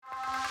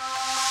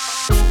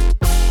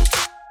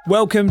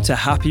Welcome to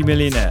Happy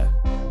Millionaire,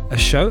 a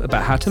show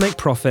about how to make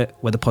profit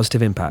with a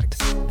positive impact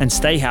and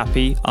stay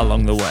happy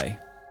along the way.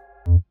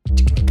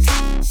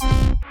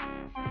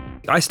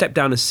 I stepped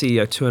down as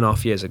CEO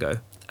 2.5 years ago,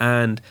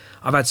 and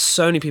I've had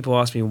so many people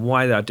ask me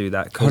why did I do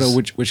that. Hold on,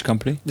 which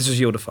company? This was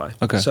Yieldify.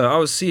 Okay. So I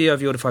was CEO of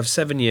Yieldify for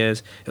 7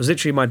 years. It was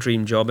literally my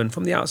dream job, and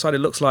from the outside it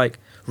looks like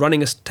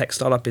running a tech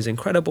startup is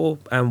incredible,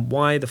 and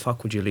why the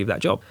fuck would you leave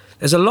that job?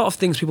 There's a lot of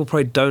things people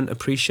probably don't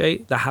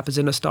appreciate that happens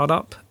in a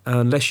startup.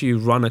 Unless you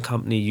run a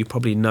company, you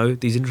probably know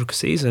these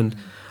intricacies, and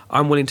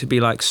I'm willing to be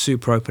like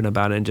super open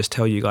about it and just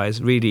tell you guys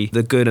really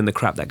the good and the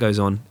crap that goes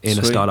on in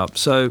a startup.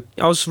 So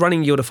I was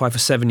running Yieldify for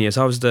 7 years.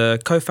 I was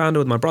the co-founder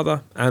with my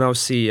brother and I was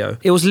CEO.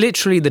 It was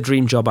literally the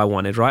dream job I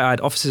wanted, right? I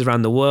had offices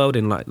around the world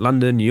in like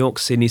London, New York,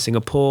 Sydney,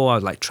 Singapore. I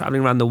was like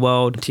traveling around the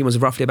world. The team was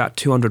roughly about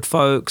 200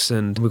 folks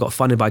and we got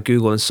funded by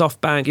Google and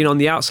SoftBank. You know, on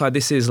the outside,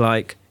 this is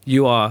like,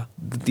 you are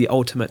the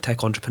ultimate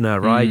tech entrepreneur,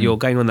 right? You're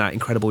going on that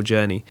incredible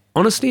journey.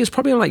 Honestly, it's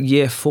probably on like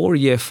year 4,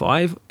 year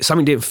 5,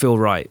 something didn't feel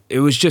right. It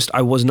was just,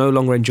 I was no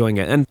longer enjoying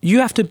it. And you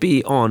have to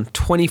be on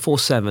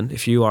 24/7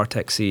 if you are a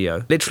tech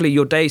CEO. Literally,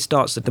 your day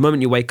starts at the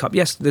moment you wake up.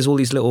 Yes, there's all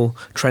these little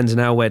trends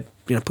now where,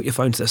 you know, put your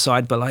phone to the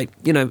side. But like,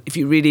 you know, if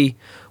you really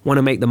want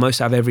to make the most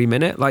out of every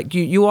minute, like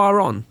you are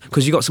on.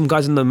 Because you got some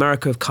guys in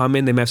America who've come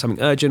in, they may have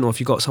something urgent, or if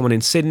you got someone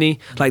in Sydney,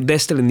 like they're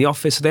still in the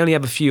office, so they only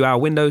have a few hour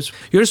windows.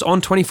 You're just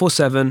on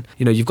 24/7,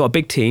 you know, you've got a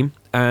big team,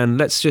 and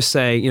let's just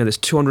say, you know, there's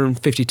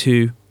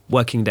 252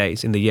 working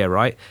days in the year,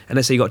 right? And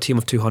let's say you got a team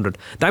of 200.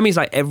 That means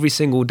like every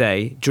single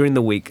day during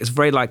the week, it's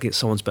very likely it's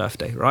someone's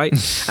birthday, right?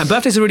 And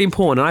birthdays are really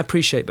important, and I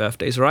appreciate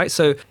birthdays, right?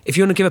 So if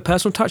you want to give a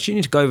personal touch, you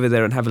need to go over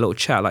there and have a little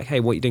chat, like, hey,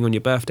 what are you doing on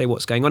your birthday?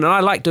 What's going on? And I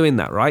like doing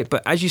that, right?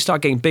 But as you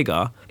start getting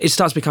bigger, it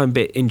starts becoming a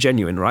bit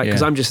ingenuine, right?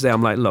 Because I'm just there,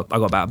 I'm like, look, I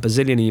got about a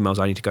bazillion emails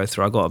I need to go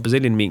through. I got a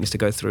bazillion meetings to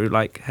go through.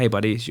 Like, hey,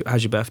 buddy,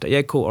 how's your birthday?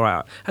 Yeah, cool, all right.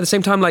 At the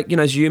same time, like, you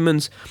know, as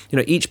humans, you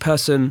know, each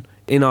person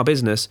in our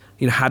business,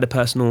 you know, had a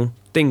personal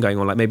thing going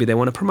on, like maybe they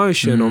want a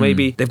promotion or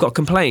maybe they've got a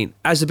complaint.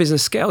 As the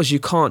business scales, you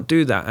can't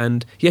do that.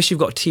 And yes, you've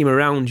got a team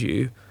around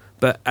you,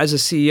 but as a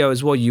CEO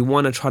as well, you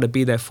want to try to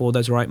be there for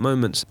those right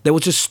moments. There were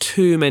just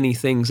too many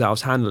things that I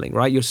was handling,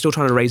 right? You're still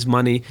trying to raise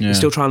money, you're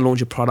still trying to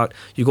launch a product,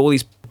 you've got all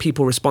these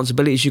people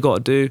responsibilities you got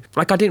to do.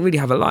 Like I didn't really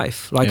have a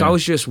life. Like I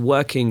was just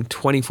working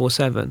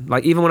 24/7.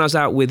 Like even when I was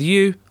out with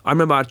you, I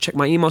remember I'd check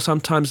my email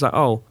sometimes like,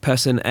 oh,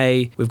 person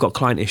A, we've got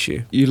client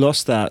issue. You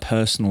lost that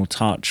personal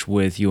touch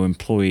with your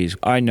employees.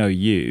 I know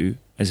you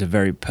as a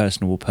very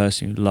personable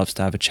person who loves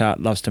to have a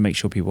chat, loves to make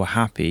sure people are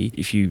happy.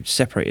 If you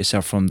separate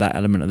yourself from that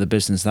element of the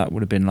business, that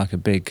would have been like a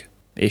big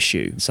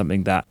issue,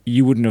 something that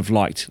you wouldn't have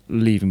liked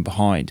leaving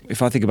behind.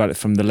 If I think about it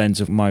from the lens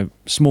of my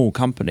small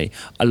company,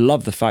 I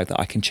love the fact that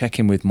I can check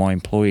in with my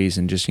employees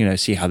and just, you know,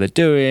 see how they're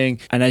doing.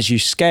 And as you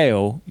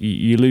scale,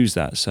 you lose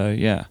that. So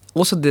yeah.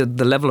 Also,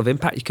 the level of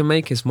impact you can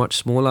make is much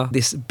smaller.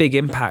 This big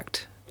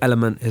impact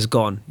element is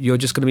gone. You're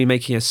just going to be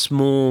making a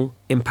small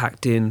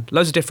impact in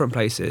loads of different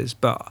places.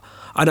 But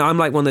I know I'm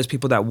like one of those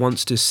people that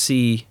wants to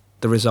see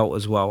the result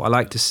as well. I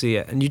like to see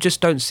it. And you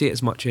just don't see it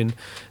as much in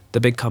the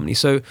big company.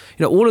 So, you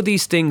know, all of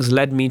these things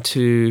led me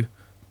to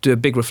do a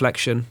big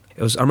reflection.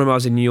 I remember I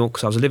was in New York,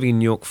 so I was living in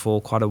New York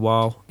for quite a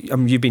while.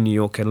 You've been to New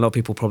York, and a lot of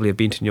people probably have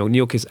been to New York. New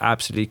York is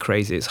absolutely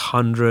crazy. It's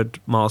 100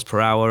 miles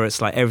per hour.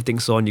 It's like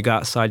everything's on. You go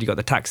outside, you got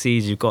the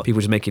taxis, you've got people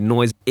just making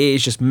noise. It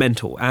is just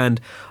mental. And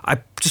I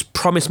just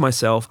promised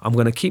myself I'm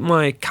going to keep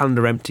my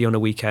calendar empty on a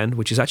weekend,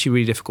 which is actually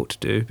really difficult to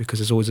do because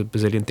there's always a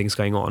bazillion things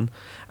going on.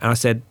 And I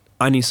said,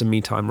 I need some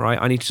me time, right?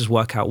 I need to just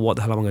work out what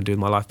the hell I'm going to do with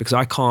my life because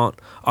I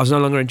was no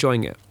longer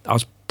enjoying it. I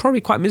was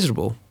probably quite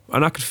miserable.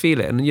 And I could feel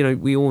it. And, you know,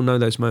 we all know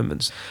those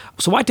moments.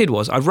 So what I did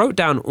was I wrote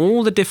down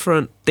all the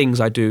different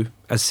things I do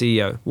as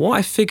CEO. What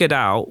I figured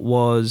out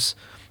was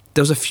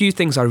there was a few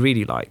things I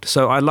really liked.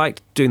 So I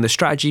liked doing the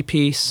strategy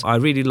piece. I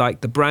really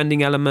liked the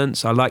branding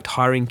elements. I liked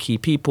hiring key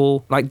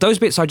people. Like those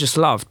bits I just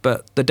loved,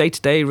 but the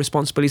day-to-day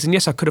responsibilities, and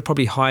yes, I could have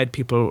probably hired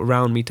people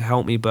around me to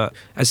help me, but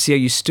as CEO,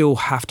 you still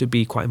have to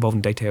be quite involved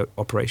in day-to-day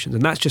operations.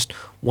 And that just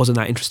wasn't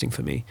that interesting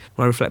for me.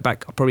 When I reflect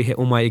back, I probably hit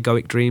all my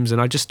egoic dreams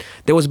and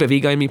there was a bit of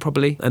ego in me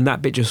probably, and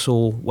that bit just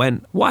all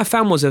went. What I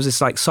found was there was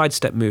this like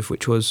sidestep move,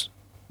 which was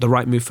the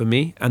right move for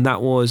me. And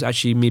that was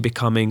actually me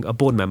becoming a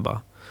board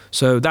member.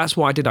 So that's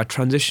what I did. I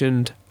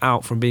transitioned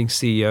out from being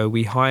CEO.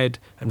 We hired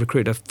and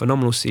recruited a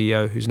phenomenal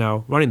CEO who's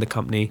now running the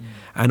company,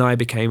 and I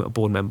became a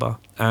board member.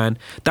 And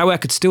that way I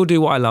could still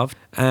do what I love.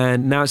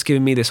 And now it's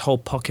given me this whole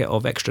pocket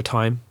of extra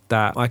time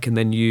that I can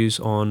then use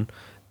on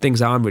things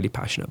that I'm really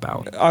passionate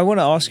about. I want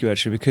to ask you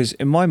actually, because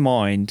in my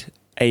mind,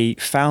 a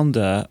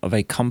founder of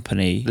a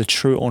company, the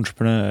true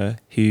entrepreneur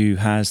who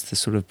has the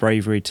sort of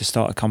bravery to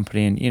start a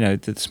company and, you know,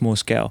 the small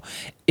scale,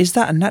 is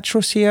that a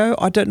natural CEO?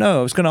 I don't know.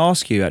 I was going to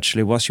ask you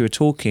actually whilst you were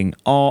talking,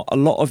 are a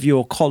lot of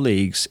your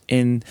colleagues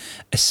in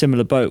a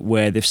similar boat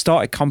where they've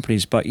started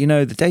companies, but, you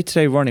know, the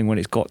day-to-day running when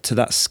it's got to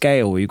that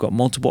scale where you've got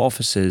multiple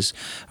offices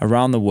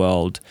around the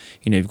world,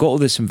 you know, you've got all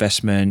this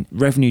investment,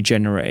 revenue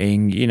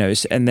generating, you know,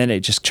 and then it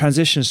just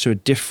transitions to a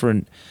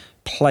different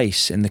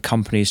place in the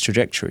company's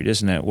trajectory,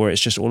 doesn't it? Where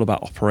it's just all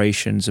about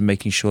operations and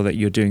making sure that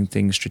you're doing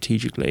things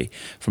strategically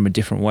from a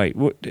different way.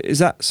 Is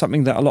that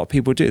something that a lot of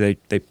people do?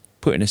 They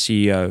put in a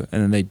CEO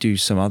and then they do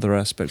some other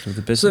aspect of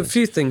the business? So a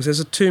few things.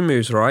 There's two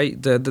moves,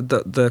 right?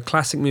 The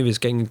classic move is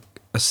getting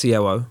a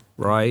COO,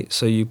 right?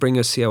 So you bring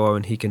a COO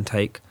and he can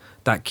take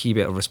that key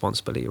bit of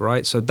responsibility,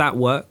 right? So that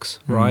works,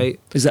 right?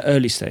 Is that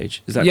early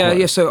stage? Is that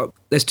yeah. So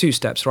there's two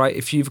steps, right?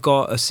 If you've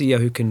got a CEO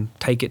who can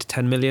take it to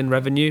 10 million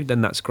revenue,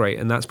 then that's great.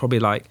 And that's probably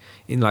like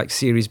in like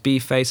Series B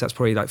phase, that's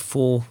probably like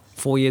four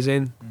years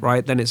in,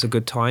 right? Then it's a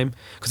good time.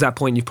 Because at that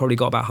point, you've probably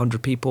got about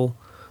 100 people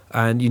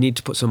and you need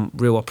to put some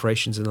real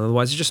operations in.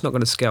 Otherwise, it's just not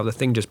going to scale. The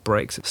thing just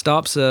breaks.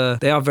 Startups,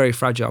 they are very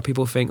fragile.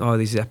 People think, oh,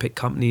 these epic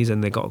companies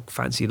and they got a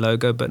fancy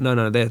logo. But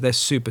no, they're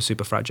super,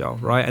 super fragile,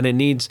 right? And it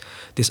needs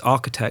this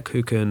architect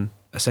who can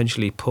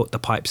essentially put the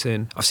pipes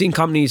in. I've seen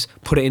companies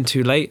put it in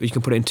too late, or you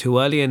can put it in too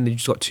early and you've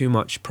just got too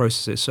much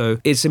processes. So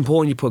it's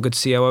important you put a good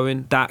COO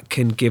in. That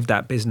can give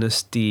that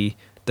business the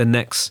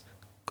next,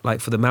 like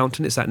for the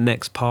mountain, it's that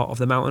next part of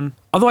the mountain.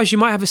 Otherwise, you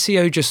might have a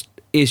CEO who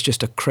is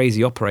just a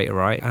crazy operator,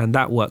 right? And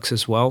that works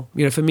as well.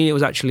 You know, for me, it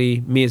was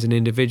actually me as an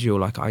individual.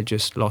 Like I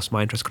just lost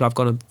my interest. Could I have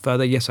gone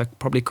further? Yes, I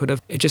probably could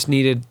have. It just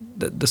needed,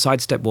 the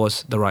sidestep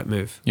was the right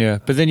move. Yeah,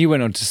 but then you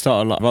went on to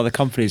start a lot of other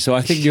companies. So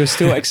I think you're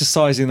still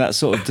exercising that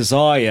sort of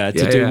desire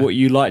to do what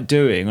you like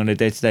doing on a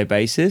day-to-day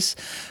basis.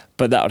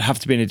 But that would have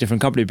to be in a different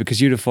company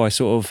because Unify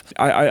sort of,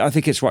 I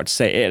think it's right to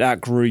say it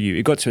outgrew you.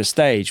 It got to a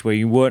stage where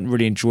you weren't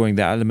really enjoying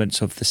the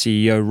elements of the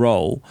CEO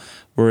role,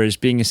 whereas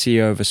being a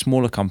CEO of a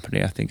smaller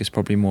company, I think is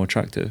probably more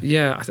attractive.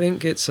 Yeah, I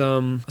think it's,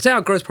 I'd say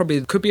outgrowth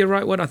probably could be a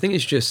right word. I think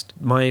it's just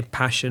my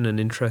passion and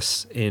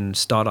interest in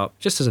startup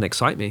just doesn't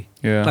excite me.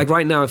 Yeah. Like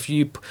right now,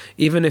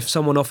 even if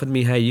someone offered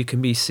me, hey, you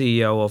can be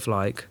CEO of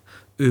like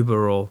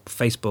Uber or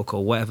Facebook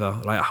or whatever,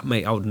 like,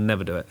 mate, I would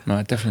never do it.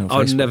 No, definitely not. I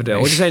would never do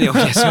it. Or just any,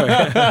 sorry.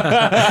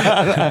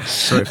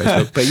 Sorry,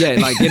 Facebook. But yeah,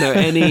 like,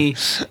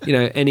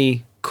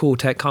 any cool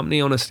tech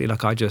company, honestly,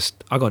 like I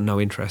got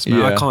no interest,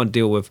 man. I can't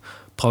deal with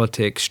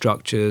politics,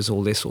 structures,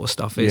 all this sort of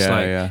stuff. It's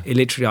it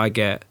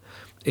literally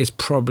it's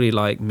probably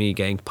like me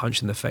getting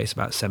punched in the face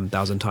about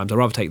 7,000 times. I'd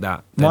rather take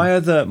that. My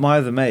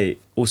other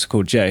mate, also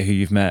called Jay, who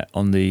you've met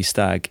on the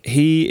Stag,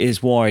 he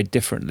is wired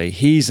differently.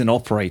 He's an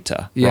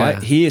operator,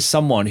 right? He is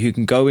someone who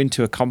can go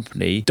into a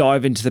company,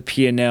 dive into the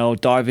P&L,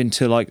 dive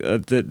into like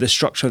the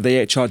structure of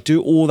the HR,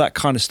 do all that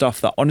kind of stuff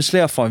that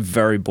honestly I find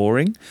very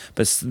boring.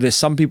 But there's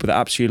some people that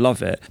absolutely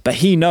love it. But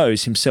he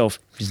knows himself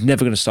he's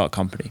never going to start a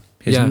company.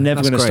 He's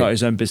never going to start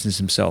his own business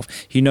himself.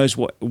 He knows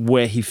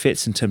where he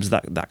fits in terms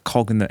of that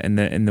cog in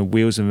the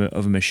wheels of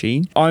a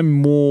machine. I'm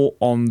more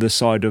on the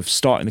side of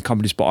starting the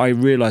companies, but I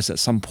realise at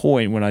some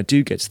point when I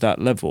do get to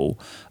that level,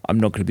 I'm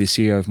not going to be the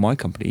CEO of my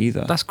company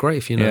either. That's great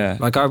if you know. Yeah.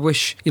 Like I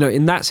wish,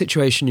 in that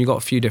situation, you got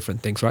a few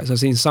different things, right? So I've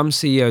seen some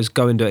CEOs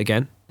go and do it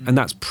again, and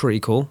that's pretty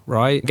cool,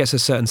 right? It gets a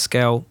certain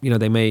scale,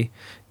 they may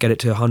get it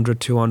to 100,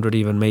 200,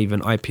 may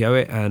even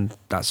IPO it, and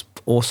that's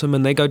awesome,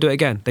 and they go do it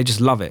again. They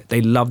just love it.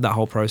 They love that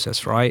whole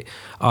process, right?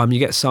 You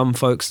get some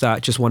folks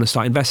that just want to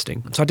start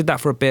investing. So I did that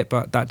for a bit,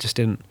 but that just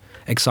didn't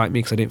excite me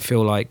because I didn't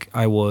feel like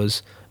I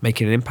was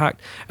making an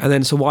impact. And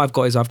then so what I've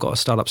got a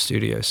startup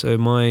studio. So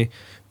my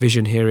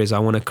vision here is I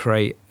want to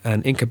create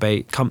and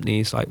incubate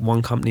companies, like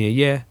one company a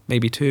year,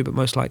 maybe two, but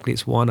most likely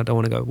it's one. I don't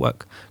want to go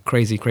work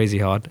crazy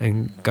hard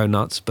and go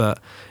nuts, but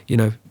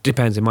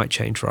depends, it might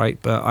change, right?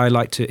 But I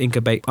like to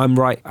incubate. I'm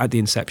right at the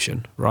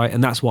inception, right?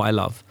 And that's what I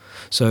love.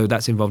 So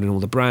that's involved in all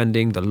the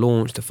branding, the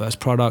launch, the first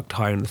product,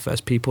 hiring the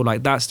first people.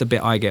 Like that's the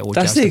bit I get all jazzed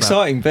about. That's the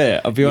exciting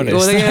bit, I'll be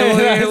honest.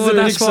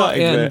 That's what.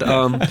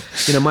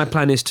 And my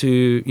plan is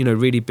to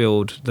really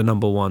build the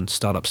number one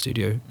startup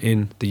studio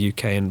in the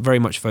UK and very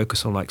much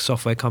focus on like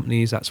software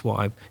companies. That's what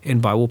I'm in,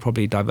 but I will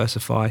probably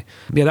diversify.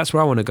 Yeah, that's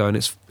where I want to go, and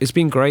it's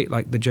been great.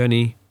 Like the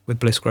journey with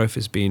Bliss Growth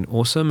has been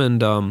awesome,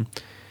 and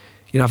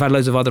I've had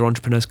loads of other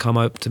entrepreneurs come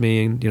up to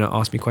me and,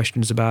 ask me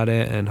questions about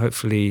it, and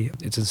hopefully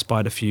it's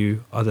inspired a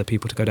few other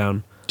people to go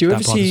down that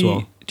path as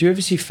well. Do you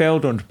ever see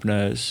failed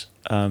entrepreneurs,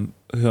 who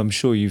I'm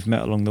sure you've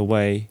met along the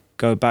way,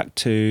 go back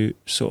to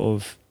sort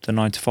of the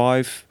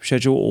 9-to-5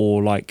 schedule,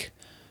 or like,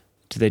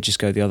 do they just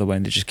go the other way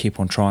and they just keep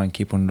on trying,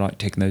 keep on like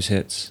taking those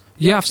hits?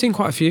 Yeah, I've seen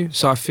quite a few.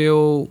 So I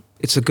feel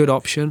it's a good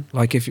option.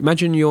 Like if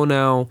imagine you're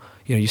now,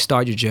 you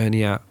start your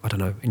journey at, I don't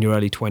know, in your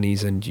early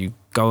 20s and you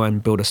go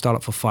and build a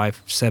startup for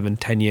 5, 7,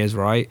 10 years,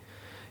 right?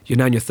 You're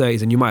now in your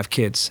 30s and you might have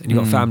kids and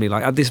you've got family.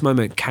 Like at this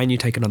moment, can you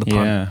take another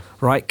punt,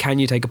 right? Can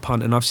you take a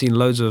punt? And I've seen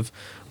loads of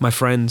my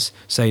friends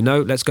say,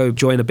 no, let's go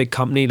join a big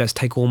company. Let's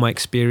take all my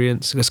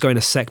experience. Let's go in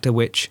a sector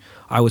which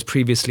I was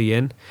previously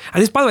in.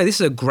 And this, by the way, this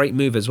is a great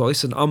move as well. This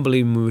is an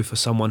unbelievable move for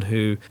someone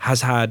who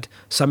has had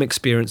some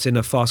experience in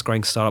a fast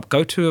growing startup.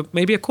 Go to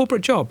maybe a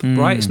corporate job,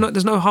 right?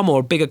 There's no harm, or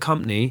a bigger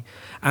company,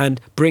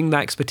 and bring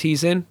that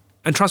expertise in.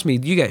 And trust me,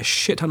 you get a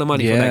shit ton of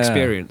money for that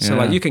experience. So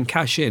like you can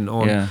cash in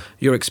on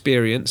your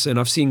experience. And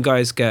I've seen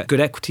guys get good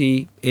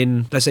equity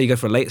in, let's say you go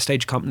for a later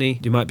stage company,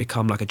 you might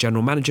become like a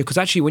general manager. Because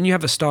actually when you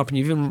have a startup and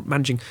you've been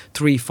managing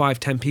 3, 5,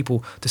 10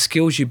 people, the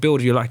skills you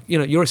build, you're like,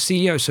 you're a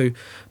CEO. So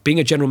being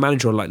a general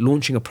manager or like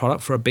launching a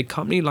product for a big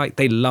company, like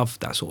they love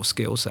that sort of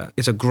skill set.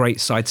 It's a great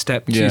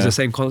sidestep to use the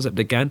same concept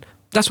again.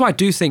 That's why I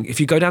do think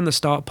if you go down the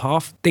start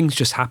path, things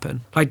just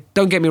happen. Like,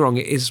 don't get me wrong,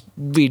 it is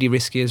really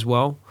risky as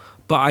well.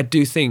 But I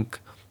do think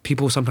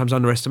people sometimes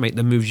underestimate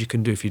the moves you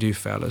can do if you do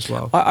fail as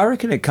well. I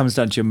reckon it comes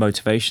down to your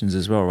motivations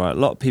as well, right? A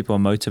lot of people are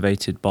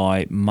motivated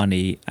by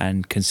money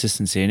and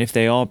consistency. And if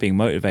they are being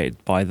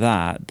motivated by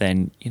that,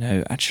 then,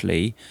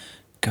 actually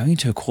going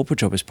into a corporate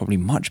job is probably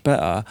much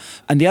better.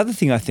 And the other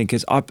thing I think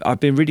is I've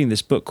been reading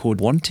this book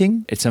called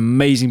Wanting. It's an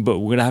amazing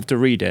book. We're going to have to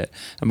read it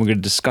and we're going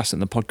to discuss it in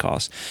the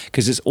podcast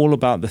because it's all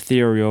about the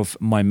theory of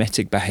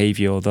mimetic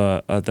behavior, or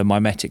the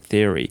mimetic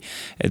theory.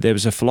 There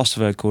was a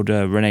philosopher called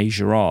René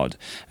Girard,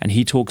 and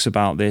he talks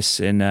about this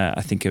in,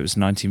 I think it was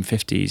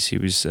 1950s. He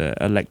was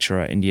a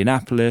lecturer at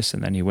Indianapolis,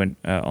 and then he went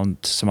on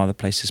to some other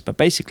places. But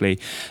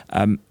basically,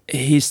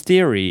 his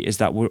theory is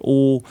that we're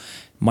all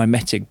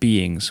mimetic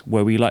beings,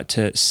 where we like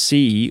to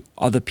see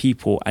other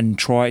people and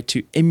try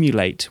to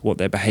emulate what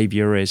their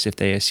behavior is if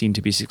they are seen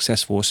to be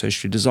successful or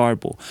socially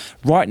desirable.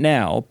 Right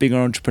now, being an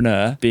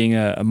entrepreneur, being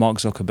a Mark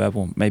Zuckerberg,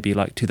 or maybe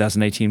like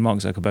 2018 Mark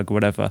Zuckerberg or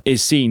whatever,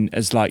 is seen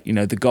as like,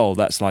 the goal.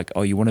 That's like,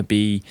 oh, you want to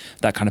be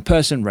that kind of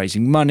person,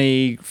 raising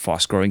money,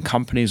 fast growing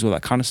companies, all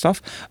that kind of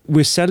stuff.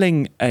 We're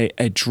selling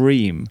a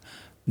dream,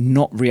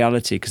 not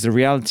reality, because the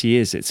reality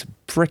is it's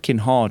freaking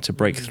hard to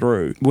break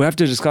through. We'll have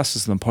to discuss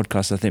this on the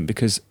podcast, I think,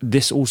 because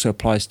this also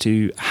applies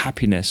to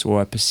happiness,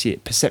 or a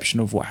perception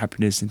of what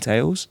happiness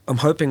entails. I'm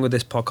hoping with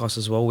this podcast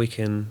as well, we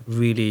can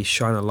really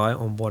shine a light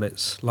on what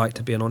it's like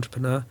to be an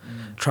entrepreneur.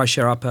 Try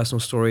share our personal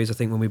stories. I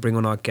think when we bring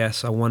on our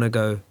guests, I want to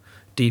go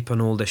deep on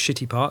all the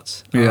shitty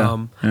parts.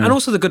 And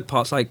also the good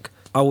parts. Like,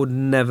 I would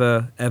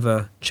never,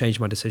 ever change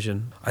my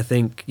decision. I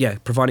think,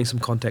 providing some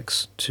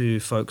context to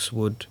folks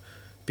would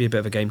be a bit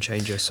of a game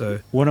changer. So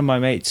one of my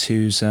mates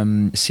who's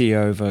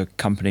CEO of a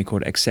company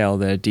called Excel,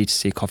 they're a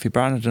D2C coffee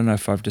brand. I don't know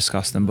if I've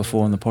discussed them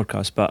before on the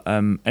podcast, but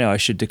anyway, I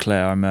should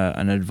declare I'm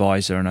an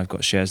advisor and I've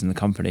got shares in the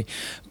company.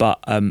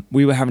 But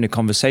we were having a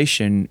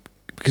conversation,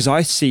 because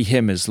I see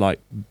him as like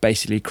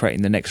basically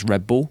creating the next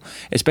Red Bull.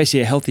 It's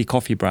basically a healthy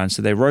coffee brand.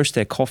 So they roast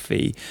their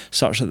coffee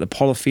such that the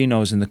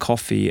polyphenols in the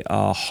coffee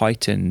are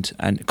heightened.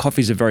 And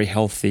coffee is a very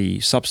healthy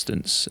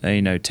substance,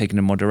 taken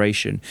in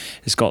moderation.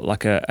 It's got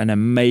like an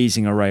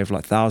amazing array of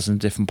like thousands of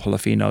different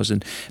polyphenols.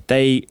 And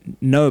they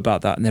know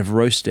about that and they've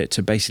roasted it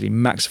to basically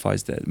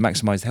maximize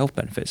the health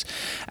benefits.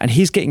 And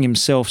he's getting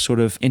himself sort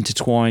of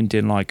intertwined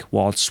in like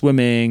wild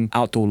swimming,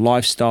 outdoor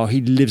lifestyle.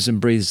 He lives and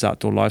breathes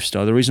outdoor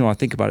lifestyle. The reason why I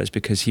think about it is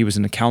because he was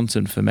an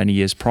accountant for many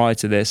years prior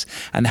to this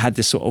and had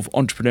this sort of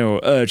entrepreneurial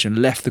urge and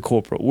left the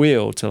corporate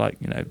wheel to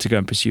to go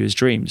and pursue his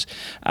dreams.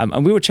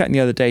 And we were chatting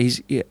the other day. I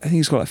think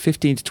he's got like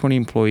 15 to 20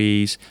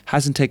 employees,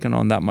 hasn't taken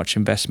on that much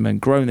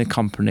investment, growing the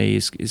company,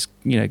 is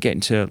getting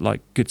to like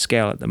good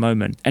scale at the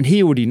moment. And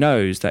he already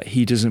knows that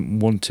he doesn't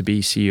want to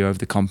be CEO of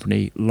the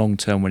company long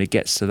term when it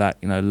gets to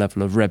that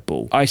level of Red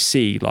Bull. I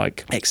see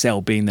like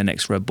Excel being the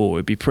next Red Bull.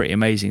 It'd be pretty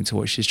amazing to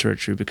watch his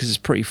trajectory because it's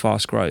pretty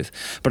fast growth.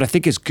 But I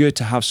think it's good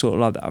to have sort of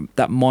like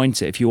that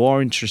mindset. If you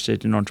are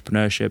interested in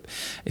entrepreneurship,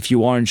 if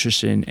you are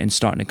interested in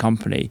starting a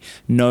company,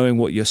 knowing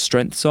what your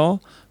strengths are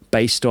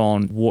based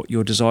on what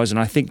your desires. And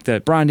I think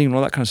that branding and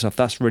all that kind of stuff,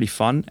 that's really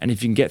fun. And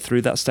if you can get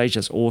through that stage,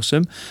 that's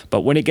awesome.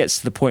 But when it gets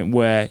to the point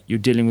where you're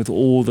dealing with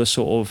all the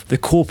sort of the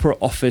corporate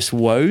office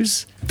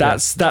woes,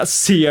 that's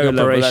CEO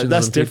level.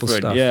 That's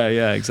different.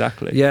 Yeah,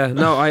 exactly. Yeah,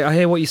 no, I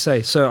hear what you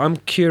say. So I'm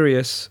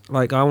curious.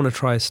 Like, I want to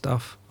try his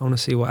stuff. I want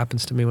to see what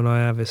happens to me when I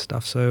have his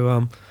stuff.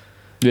 So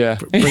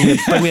bring me a batch.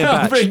 Bring me a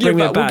batch. We'll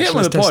get him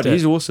on the pod.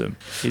 He's awesome.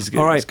 He's good.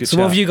 All right. So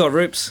what have you got,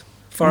 Rupes?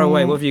 Far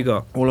away. What have you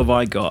got? What have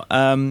I got?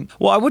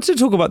 Well, I wanted to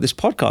talk about this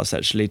podcast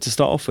actually to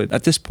start off with.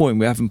 At this point,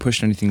 we haven't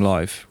pushed anything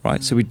live,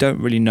 right? So we don't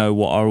really know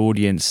what our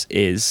audience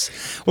is.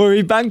 Well,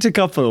 we banked a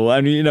couple,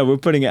 and we're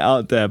putting it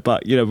out there.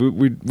 But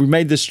we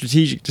made the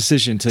strategic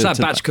decision to. It's like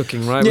batch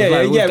cooking, right?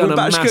 We've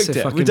batch cooked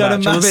it. We've done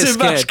a massive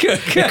batch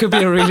cook. It could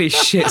be a really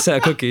shit set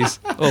of cookies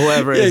or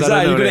whatever it is.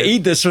 Exactly. You're going to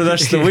eat this for the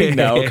rest of the week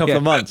now, a couple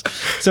of months.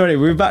 So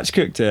anyway, we batch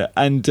cooked it,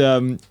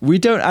 and we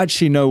don't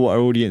actually know what our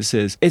audience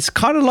is. It's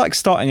kind of like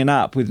starting an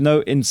app with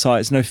no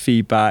insights, no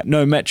feedback,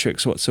 no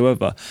metrics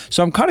whatsoever.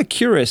 So I'm kind of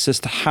curious as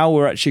to how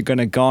we're actually going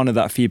to garner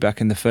that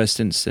feedback in the first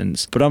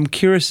instance. But I'm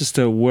curious as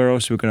to where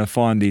else we're going to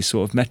find these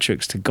sort of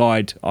metrics to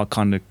guide our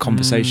kind of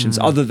conversations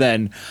other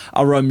than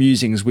our own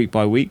musings week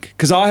by week.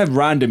 Because I have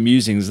random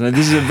musings and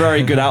this is a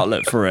very good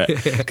outlet for it.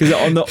 Because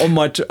on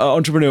my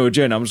entrepreneurial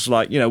journey, I'm just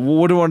like,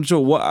 what do I want to do?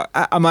 What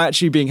am I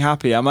actually being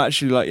happy? Am I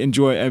actually like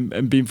enjoying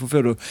and being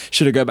fulfilled? Or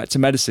should I go back to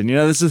medicine?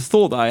 There's a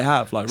thought that I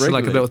have like regularly.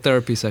 It's like a little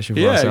therapy session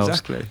for ourselves. Yeah,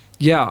 exactly.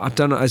 Yeah, I've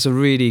done it as a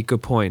really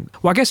good point.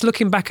 Well, I guess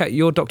looking back at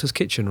your Doctor's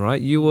Kitchen,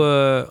 right? You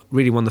were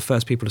really one of the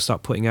first people to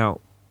start putting out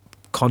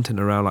content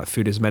around like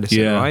food is medicine,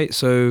 Yeah. right?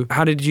 So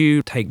how did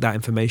you take that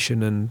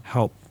information and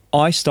help?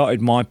 I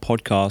started my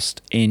podcast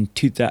in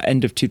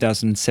end of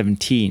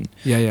 2017.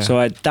 Yeah. So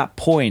at that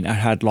point, I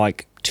had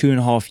like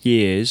 2.5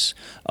 years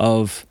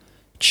of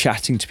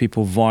chatting to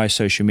people via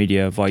social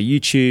media, via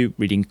YouTube,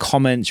 reading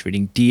comments,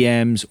 reading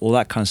DMs, all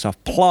that kind of stuff.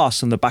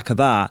 Plus, on the back of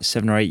that,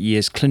 7 or 8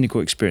 years clinical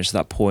experience at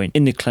that point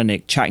in the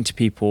clinic, chatting to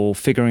people,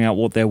 figuring out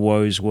what their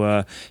woes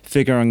were,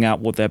 figuring out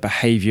what their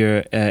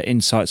behavior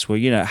insights were.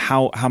 You know,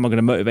 how am I going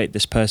to motivate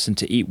this person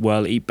to eat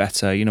well, eat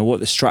better? You know, what are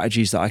the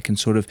strategies that I can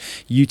sort of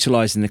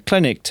utilize in the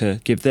clinic to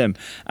give them?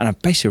 And I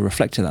basically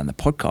reflected that in the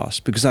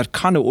podcast because I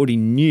kind of already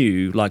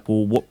knew like,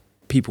 well, what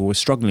people were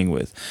struggling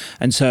with.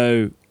 And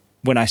so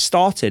when I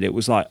started, it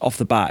was like off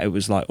the bat, it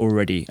was like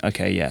already,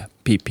 okay, yeah,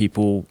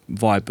 people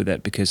vibe with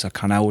it because I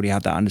kind of already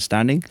had that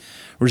understanding.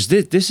 Whereas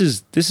this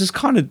is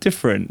kind of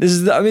different.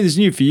 It's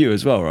new for you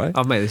as well, right?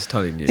 I've made this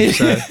totally new.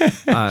 So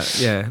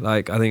yeah,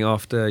 like I think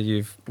after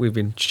we've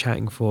been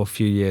chatting for a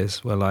few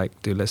years, we're like,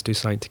 dude, let's do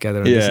something together.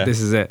 And this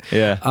is it.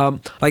 Yeah.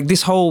 Like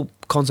this whole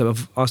concept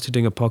of us two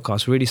doing a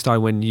podcast really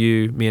started when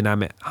me and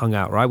Amit hung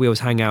out, right? We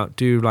always hang out,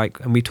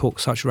 and we talk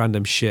such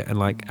random shit. And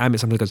like Amit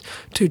sometimes goes,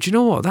 dude, you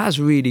know what? That's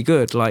really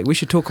good. Like we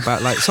should talk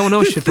about like someone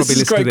else should probably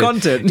listen to this.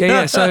 Content.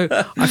 Yeah. So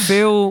I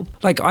feel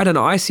like, I don't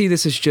know, I see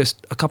this as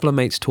just a couple of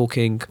mates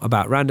talking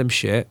about random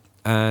shit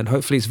and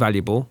hopefully it's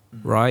valuable,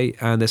 right?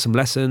 And there's some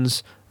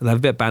lessons and they have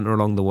a bit of banter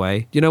along the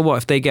way. You know what?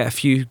 If they get a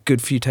few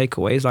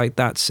takeaways, like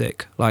that's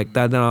sick. Like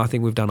that, then I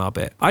think we've done our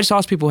bit. I just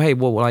ask people, hey,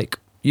 well, like,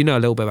 you know a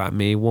little bit about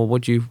me. Well,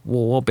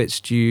 what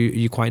bits are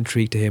you quite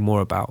intrigued to hear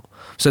more about?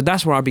 So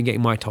that's where I've been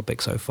getting my topic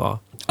so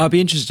far. I'd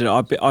be interested.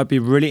 I'd be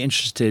really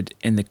interested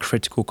in the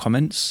critical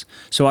comments.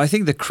 So I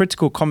think the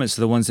critical comments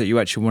are the ones that you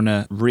actually want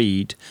to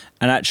read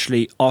and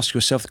actually ask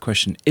yourself the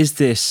question: is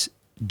this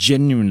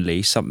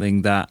genuinely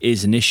something that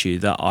is an issue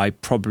that I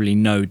probably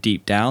know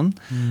deep down,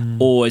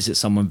 or is it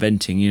someone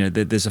venting? You know,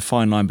 there's a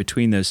fine line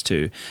between those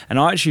two. And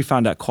I actually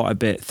found out quite a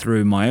bit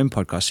through my own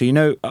podcast. So, you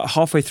know,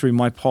 halfway through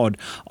my pod,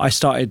 I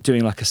started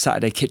doing like a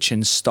Saturday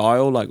kitchen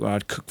style, like where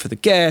I'd cook for the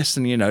guests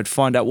and, you know, I'd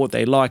find out what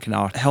they like and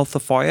I'd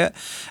healthify it.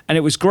 And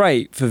it was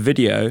great for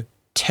video,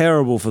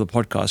 terrible for the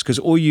podcast because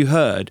all you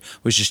heard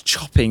was just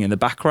chopping in the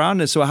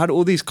background. And so I had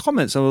all these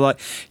comments. I was like,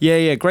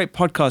 yeah, great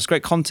podcast,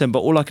 great content,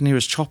 but all I can hear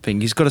is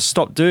chopping. He's got to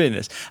stop doing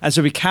this. And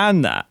so we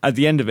canned that at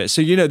the end of it. So,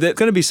 you know, there's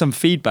going to be some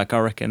feedback, I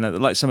reckon,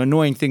 like some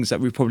annoying things that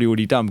we've probably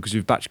already done because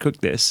we've batch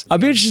cooked this.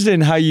 I'd be interested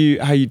in how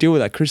you deal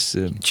with that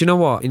criticism. Do you know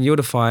what? In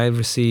Yodify, I've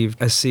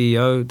received as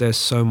CEO, there's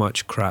so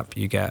much crap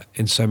you get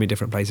in so many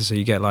different places. So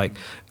you get like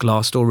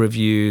Glassdoor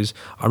reviews.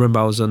 I remember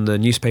I was on the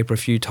newspaper a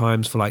few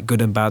times for like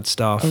good and bad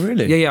stuff. Oh,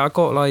 really? Yeah, I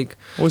got like,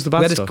 what was the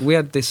bad stuff? We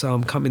had this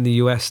company in the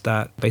US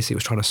that basically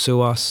was trying to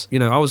sue us. You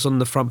know, I was on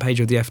the front page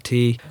of the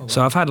FT. Oh, wow.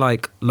 So I've had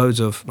like loads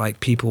of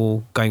like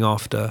people going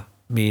after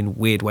me in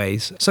weird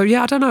ways. So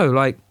yeah, I don't know,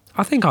 like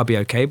I think I'll be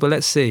okay, but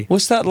let's see.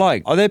 What's that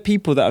like? Are there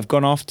people that have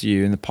gone after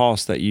you in the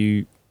past that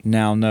you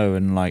now know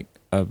and like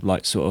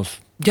sort of?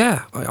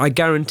 Yeah, I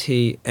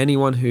guarantee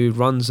anyone who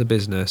runs a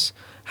business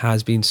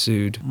has been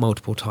sued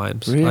multiple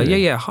times.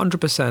 Really? Yeah,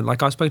 100%.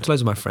 Like I've spoken to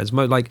loads of my friends.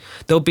 Like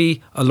there'll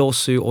be a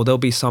lawsuit or there'll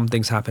be some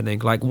things happening.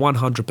 Like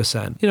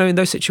 100%. You know, in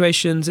those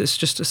situations,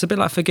 it's a bit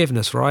like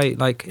forgiveness, right?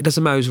 Like it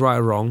doesn't matter who's right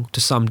or wrong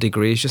to some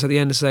degree. It's just at the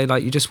end of the day,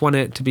 like you just want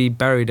it to be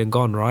buried and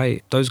gone,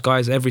 right? Those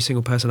guys, every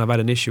single person I've had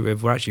an issue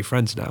with, we're actually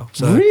friends now.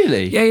 So,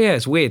 really? Yeah,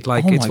 it's weird.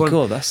 Like oh my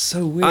God, that's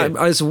so weird.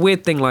 It's a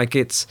weird thing. Like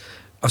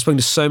I've spoken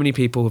to so many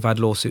people who've had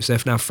lawsuits. They're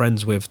now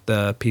friends with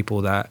the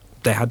people that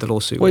they had the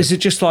lawsuit with. Is it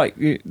just like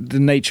the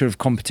nature of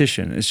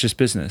competition? It's just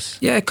business?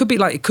 Yeah, it could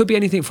be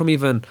anything from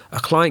even a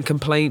client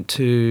complaint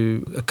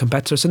to a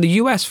competitor. So in the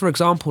US, for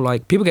example,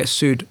 like people get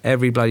sued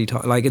every bloody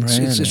time. Like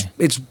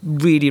it's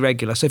really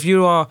regular. So if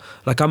you are,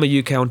 like I'm a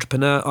UK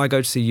entrepreneur, I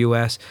go to the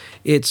US,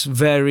 it's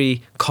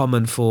very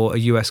common for a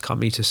US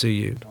company to sue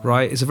you,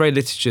 right? It's a very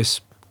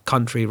litigious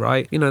country,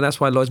 right? You know, that's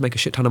why lawyers make a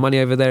shit ton of money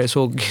over there. It's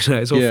all, you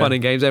know, it's all fun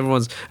and games. At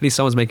least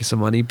someone's making some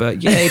money.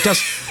 But yeah,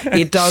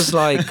 it does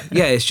like,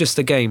 yeah, it's just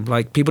a game.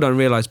 Like people don't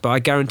realize, but I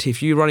guarantee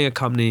if you're running a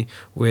company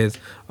with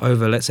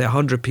over, let's say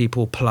 100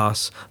 people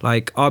plus,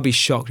 like I'll be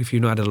shocked if you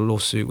not had a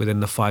lawsuit within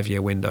the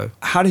 5-year window.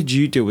 How did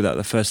you deal with that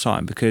the first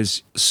time?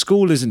 Because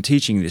school isn't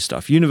teaching you this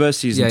stuff.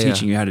 University isn't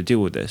teaching you how to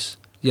deal with this.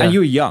 Yeah. And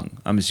you were young.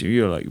 I'm assuming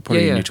you were like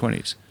probably in your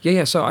 20s.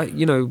 Yeah. So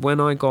when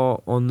I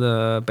got on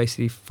the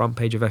basically front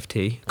page of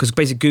FT, because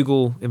basically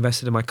Google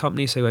invested in my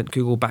company, so went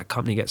Google backed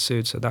company gets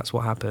sued. So that's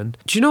what happened.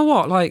 Do you know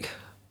what? Like,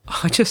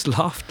 I just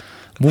laughed.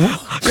 What?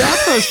 Yeah, I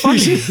thought it was funny.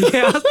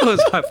 Yeah, I thought it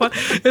was quite fun.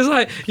 It's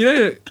like, you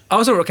know,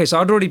 so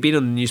I'd already been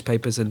on the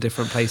newspapers in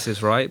different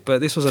places, right? But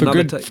this was for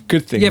another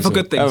good things. Yeah, for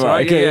good things,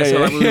 right? Okay, So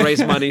like, we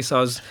raised money, so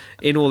I was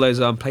in all those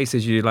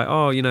places. You like,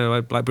 oh, you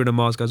know, like Bruno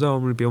Mars goes, oh,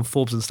 I'm going to be on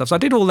Forbes and stuff. So I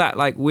did all that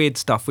like weird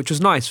stuff, which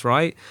was nice,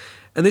 right?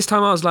 And this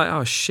time I was like,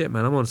 oh shit,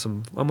 man, I'm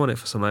on it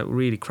for some like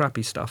really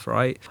crappy stuff,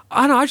 right?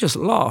 And I just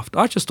laughed.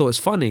 I just thought it was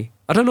funny.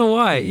 I don't know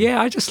why.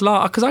 Yeah, I just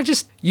laughed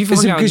because you've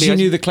Is it hung out with because me. you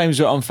knew the claims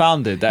were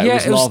unfounded? That Yeah,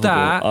 it was laughable?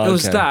 that. It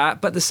was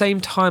that. But at the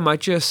same time,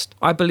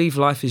 I believe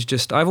life is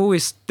just. I've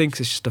always think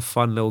it's just a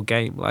fun little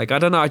game. Like I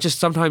don't know. I just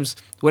sometimes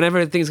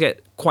whenever things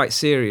get quite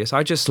serious,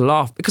 I just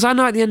laugh because I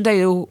know at the end of the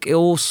day it'll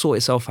all sort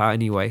itself out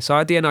anyway. So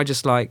at the end, I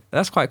just like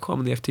that's quite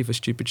common in the FT for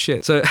stupid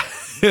shit. So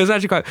it was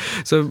actually quite.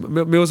 So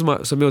Mills,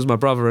 my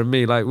brother and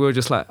me, like we were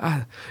just like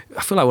I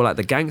feel like we're like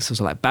the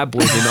gangsters, or like bad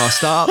boys in our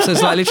startup. So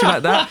it's like literally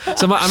like that.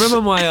 So I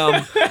remember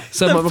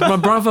my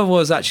brother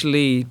was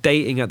actually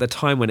dating at the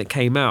time when it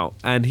came out,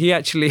 and he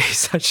actually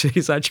he's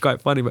actually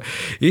quite funny, but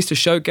he used to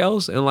show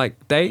girls in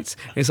like dates.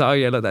 He's like, oh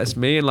yeah, look, that's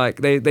me, and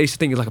like they used to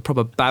think he's like a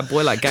proper bad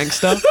boy, like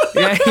gangster.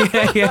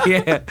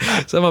 yeah.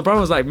 So my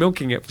brother was like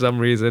milking it for some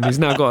reason. He's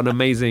now got an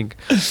amazing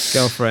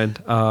girlfriend.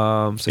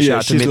 So shout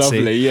out to she's Mitzi.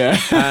 lovely. Yeah,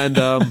 And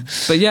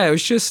but yeah, it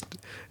was just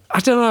I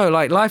don't know.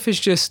 Like life is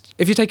just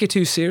if you take it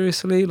too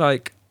seriously,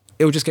 like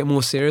it will just get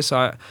more serious.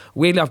 So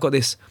weirdly, I've got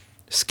this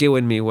skill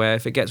in me where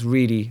if it gets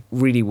really,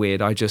 really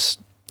weird, I just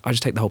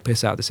take the whole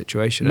piss out of the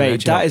situation.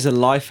 Mate, that is a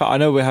life hack. I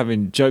know we're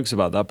having jokes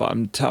about that, but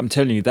I'm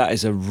telling you, that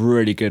is a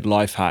really good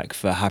life hack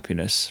for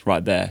happiness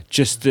right there.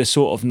 Just the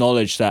sort of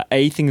knowledge that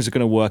A, things are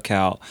going to work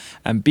out,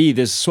 and B,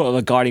 there's sort of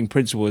a guiding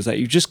principle is that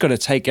you've just got to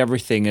take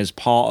everything as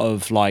part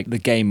of like the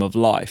game of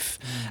life.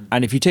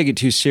 And if you take it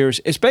too serious,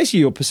 it's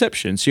basically your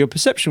perception. So your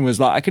perception was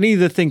like, I can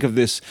either think of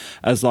this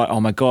as like, oh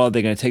my God,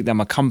 they're going to take down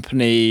my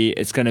company.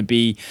 It's going to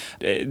be,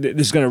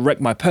 this is going to wreck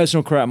my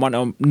personal career. I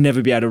might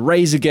never be able to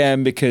raise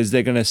again because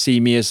they're going to see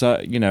me as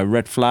a,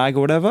 red flag or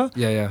whatever.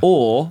 Yeah.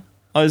 Or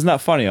isn't that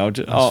funny?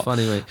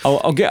 Funny, mate.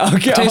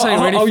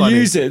 I'll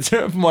use it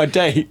for my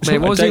date. Mate,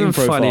 what was even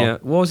funnier?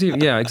 funnier?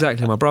 Yeah,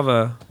 exactly. My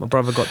brother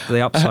got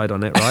the upside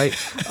on it, right?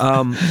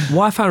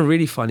 What I found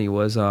really funny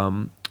was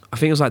I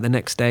think it was like the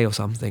next day or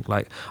something.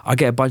 Like I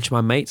get a bunch of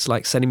my mates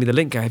like sending me the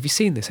link. Have you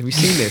seen this? Have you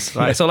seen this?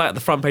 Right? So like at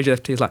the front page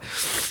of FT, it's like,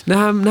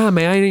 nah,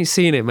 mate, I ain't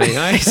seen it, mate.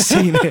 I ain't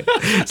seen it.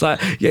 It's like,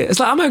 yeah, it's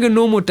like I'm having a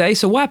normal day.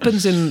 So what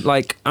happens in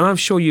like, and I'm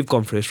sure you've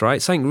gone through this,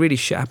 right? Something really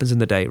shit happens in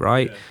the day,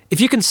 right? Yeah. If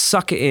you can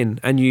suck it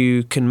in and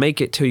you can make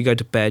it till you go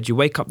to bed, you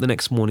wake up the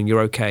next morning,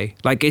 you're okay.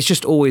 Like it's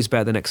just always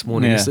better the next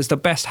morning. Yeah. It's the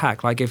best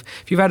hack. Like if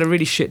you've had a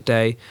really shit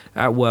day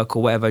at work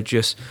or whatever,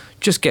 just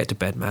get to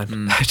bed,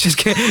 man.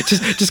 Just go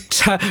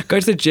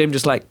to the gym,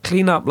 just like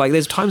clean up. Like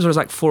there's times where it's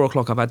like 4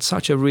 o'clock. I've had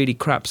something's really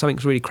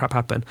crap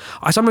happen.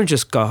 I sometimes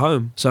just go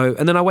home. So,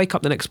 and then I wake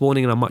up the next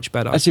morning and I'm much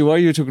better. Actually, while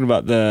you were talking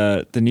about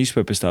the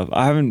newspaper stuff,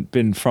 I haven't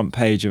been front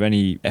page of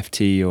any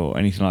FT or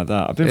anything like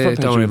that. I've been front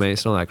page. Don't worry, mate.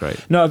 It's not that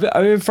great. No, I've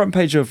been front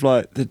page of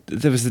like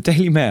there was the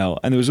Daily Mail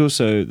and there was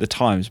also the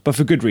Times, but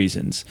for good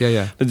reasons.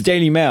 Yeah. But the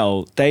Daily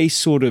Mail, they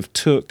sort of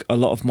took a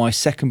lot of my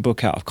second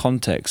book out of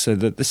context. So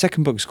the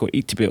second book is called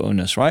Eat to Beat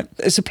Illness, right?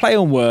 It's a play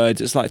on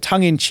words. It's like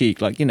tongue in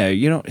cheek. Like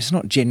it's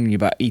not genuinely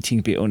about eating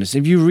to beat illness.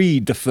 If you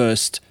read the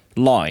first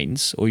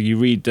lines or you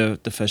read the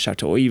first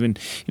chapter or even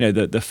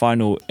the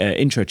final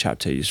intro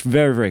chapter, it's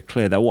very, very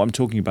clear that what I'm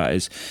talking about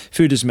is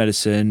food as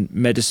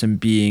medicine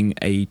being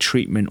a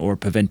treatment or a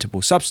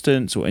preventable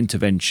substance or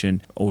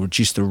intervention or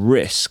reduce the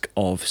risk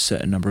of a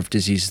certain number of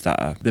diseases that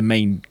are the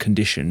main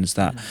conditions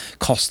that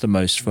cost the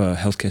most for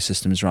healthcare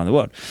systems around the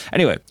world.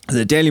 Anyway,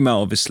 the Daily Mail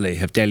obviously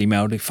have Daily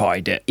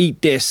Mail-ified it.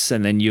 Eat this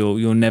and then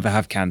you'll never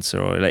have cancer,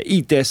 or like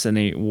eat this and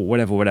then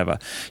whatever.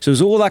 So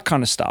there's all that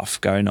kind of stuff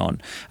going on,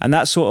 and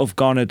that sort of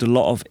garnered a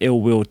lot of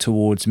ill will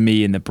towards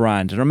me and the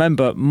brand. And I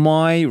remember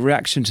my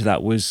reaction to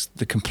that was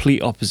the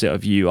complete opposite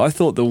of you. I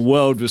thought the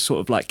world was sort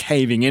of like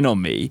caving in on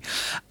me,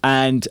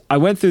 and I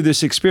went through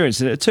this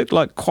experience, and it took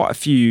like quite a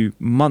few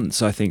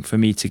months, I think, for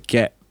me to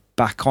get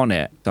back on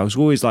it. I was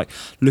always like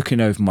looking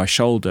over my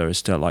shoulder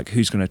as to like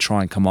who's going to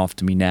try and come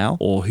after me now,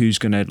 or who's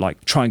going to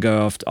like try and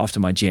go after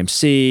my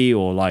GMC,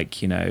 or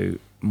like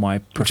my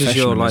profession. Which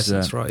is your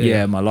license, right?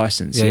 Yeah, my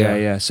license.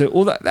 Yeah. So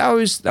all that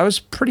was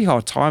pretty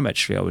hard time,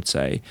 actually, I would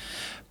say.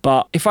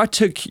 But if I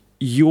took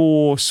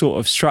your sort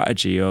of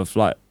strategy of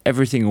like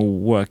everything will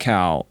work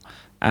out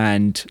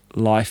and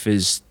life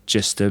is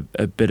just a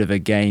bit of a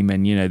game,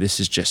 and this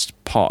is just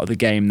part of the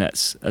game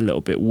that's a little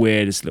bit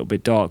weird, it's a little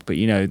bit dark, but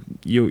you're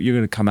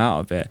going to come out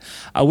of it,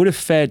 I would have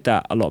fared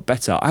that a lot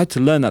better. I had to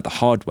learn that the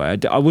hard way.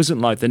 I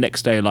wasn't like the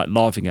next day like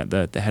laughing at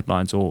the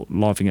headlines or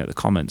laughing at the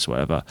comments or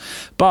whatever.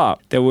 But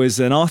there was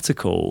an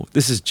article,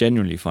 this is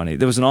genuinely funny,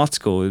 it was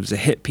a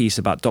hit piece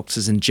about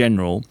doctors in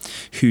general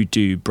who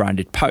do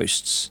branded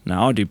posts.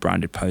 Now I do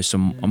branded posts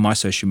on my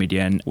social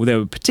media, and they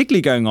were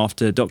particularly going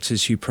after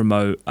doctors who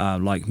promote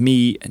like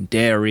meat and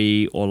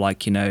dairy, or like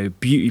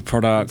beauty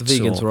products. The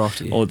vegans were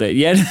after you. Or not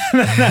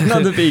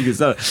the vegans.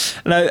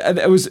 No,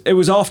 it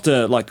was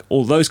after like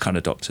all those kind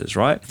of doctors,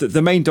 right?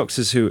 The main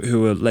doctors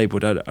who were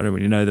labelled, I don't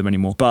really know them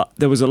anymore. But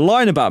there was a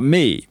line about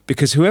me,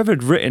 because whoever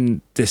had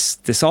written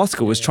this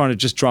article was trying to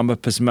just drum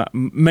up as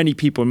many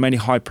people and many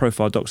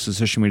high-profile doctors on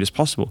social media as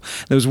possible.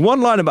 There was one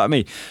line about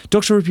me.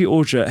 Dr. Rupy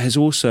Audra has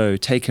also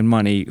taken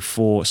money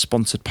for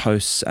sponsored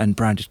posts and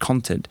branded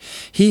content.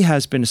 He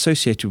has been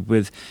associated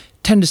with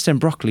tender stem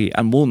broccoli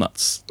and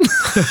walnuts.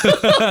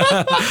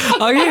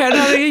 Oh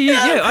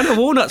yeah, I know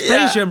walnuts,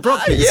 Asia and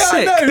broccoli. Yeah,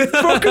 Sick. I know,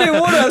 broccoli and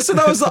walnuts. And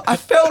I was like, I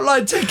felt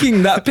like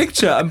taking that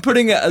picture and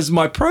putting it as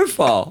my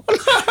profile.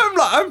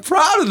 I'm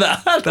proud of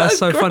that. That's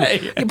so great.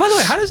 funny. By the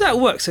way, how does that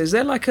work? So is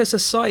there like a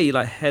society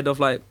like head of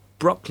like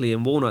broccoli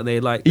and walnut, and they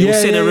all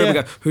sit in a room and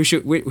go, who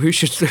should we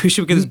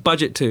give this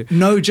budget to?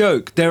 No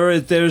joke.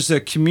 There's a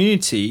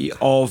community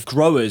of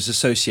growers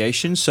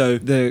association. So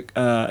the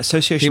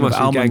association of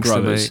almond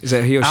growers. Is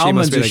it he or she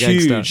Almonds must be the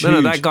are gangster?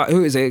 No, that guy.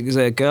 Who is it? Is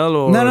it a girl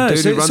or a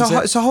dude who runs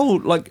it? It's a whole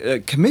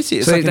committee.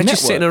 It's So like they a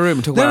just sit in a room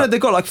and talk about. No, they've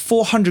got like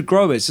 400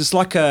 growers. It's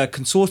like a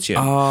consortium.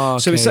 Oh,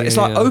 okay, so it's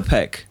like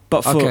OPEC.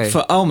 But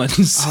for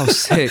almonds. Oh,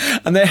 sick.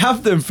 And they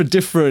have them for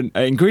different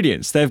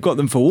ingredients. They've got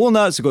them for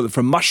walnuts, they've got them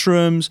for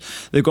mushrooms,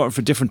 they've got them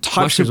for different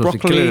types of broccoli.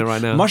 Killing it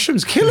right now.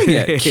 Mushrooms killing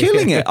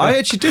it. I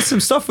actually did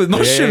some stuff with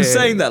mushrooms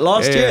saying that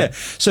last year.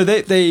 So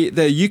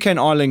the UK and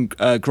Ireland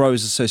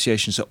Growers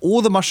Association, so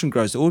all the mushroom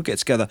growers, they all get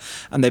together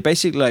and they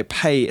basically like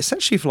pay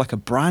essentially for like a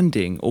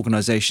branding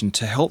organisation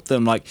to help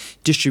them like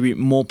distribute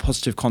more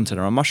positive content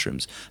around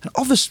mushrooms. And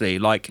obviously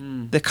like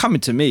they're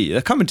coming to me,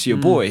 they're coming to your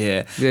boy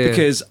here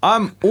because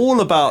I'm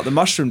all about the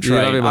mushroom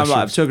train.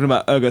 I'm talking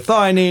about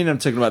ergothioneine, I'm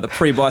talking about the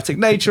prebiotic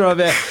nature of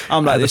it.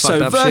 I'm like, it's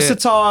so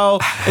versatile.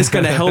 It's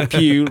going to help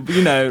you,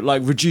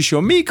 like reduce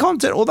your meat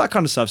content, all that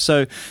kind of stuff.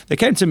 So they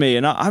came to me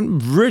and I'm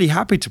really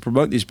happy to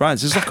promote these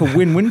brands. It's like a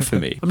win-win for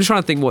me. I'm just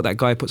trying to think what that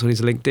guy puts on his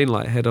LinkedIn,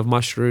 like head of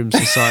mushroom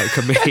society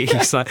committee.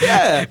 It's like,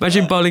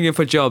 imagine bowling in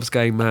for jobs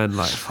going, man,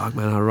 like, fuck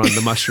man, I run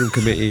the mushroom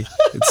committee.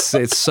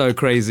 It's so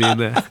crazy in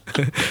there.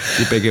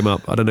 You big him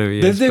up. I don't know who he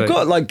is. They've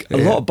got like a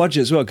lot of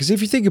budget as well, because if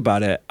you think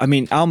about it, I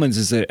mean, almonds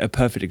is a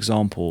perfect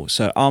example.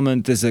 So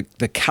almond, there's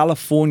the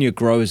California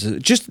Growers,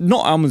 just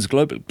not almonds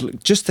global,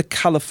 just the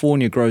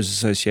California Growers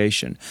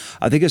Association.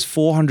 I think there's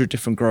 400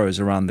 different growers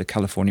around the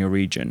California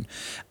region,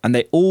 and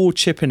they all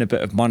chip in a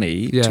bit of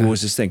money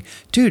towards this thing.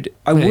 Dude,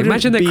 I wouldn't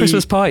imagine their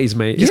Christmas parties,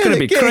 mate. It's going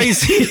to be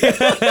crazy.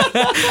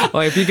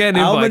 Well, if you get an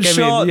invite, almond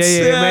shots,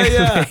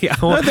 I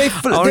want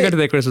to go to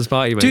their Christmas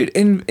party, mate. Dude,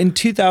 in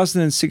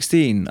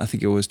 2016, I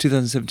think it was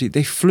 2017,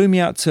 they flew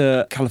me out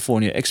to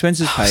California,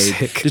 expenses paid.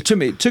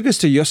 It took us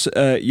to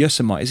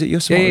Yosemite. Is it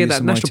Yosemite? Yeah,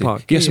 that national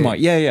park.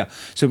 Yosemite, yeah.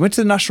 So we went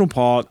to the national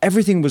park.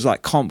 Everything was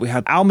like comp. We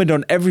had almond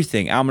on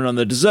everything. Almond on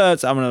the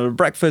desserts, almond on the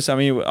breakfast. I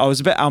mean, I was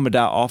a bit almond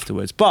out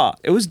afterwards, but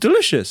it was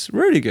delicious.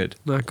 Really good.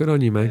 No, good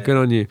on you, man. Good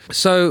on you.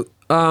 So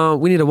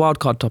we need a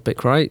wildcard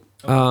topic, right?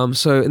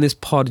 So in this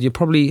pod, you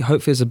probably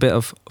hope there's a bit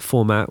of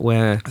format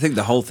where I think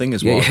the whole thing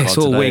is wildcard it's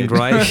all today. winged,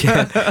 right?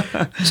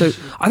 Yeah. So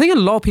I think a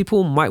lot of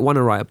people might want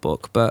to write a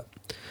book, but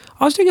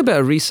I was doing a bit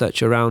of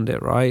research around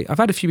it, right? I've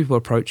had a few people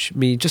approach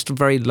me just a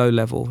very low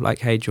level, like,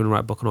 hey, do you want to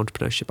write a book on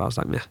entrepreneurship? I was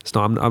like, nah, it's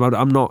not.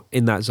 I'm not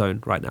in that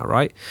zone right now,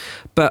 right?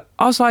 But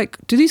I was like,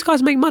 do these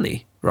guys make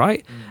money?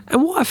 Right?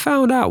 And what I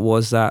found out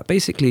was that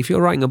basically if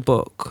you're writing a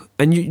book,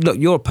 and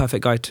you're a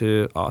perfect guy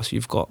to ask,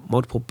 you've got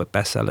multiple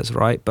bestsellers,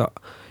 right? But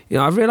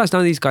I've realized none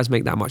of these guys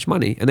make that much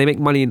money, and they make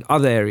money in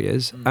other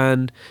areas.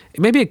 And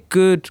it may be a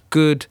good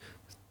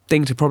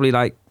thing to probably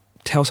like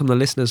tell some of the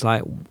listeners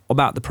like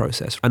about the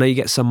process. I know you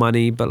get some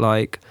money, but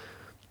like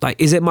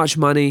is it much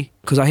money?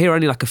 Because I hear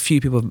only like a few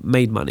people have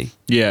made money.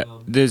 Yeah,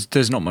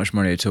 there's not much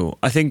money at all.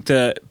 I think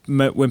that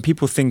when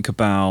people think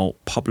about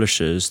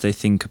publishers, they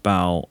think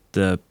about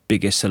the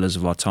biggest sellers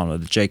of our time, like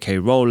the J.K.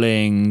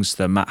 Rowlings,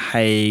 the Matt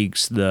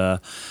Haig's, the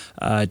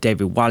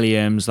David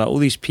Walliams, like all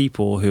these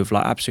people who have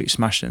like absolutely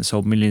smashed it and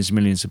sold millions and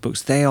millions of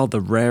books. They are the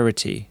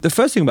rarity. The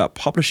first thing about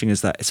publishing is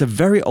that it's a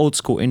very old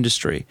school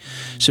industry.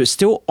 So it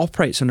still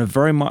operates on a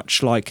very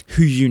much like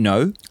who you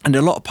know. And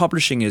a lot of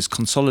publishing is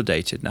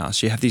consolidated now.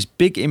 So you have these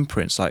big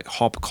imprints like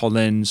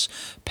HarperCollins,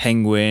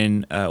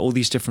 Penguin, all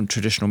these different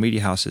traditional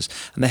media houses,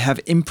 and they have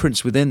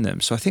imprints within them.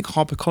 So I think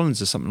HarperCollins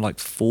has something like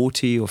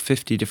 40 or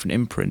 50 different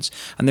imprints,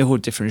 and they're all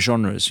different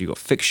genres. You've got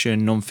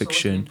fiction,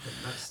 non-fiction.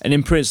 An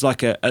imprint's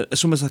like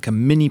it's almost like a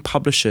mini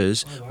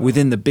publishers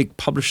within the big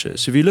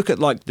publishers. So if you look at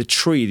like the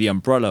tree, the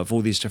umbrella of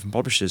all these different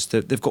publishers,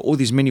 they've got all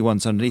these mini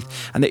ones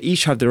underneath, and they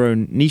each have their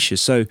own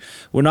niches. So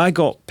when I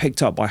got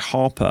picked up by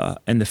Harper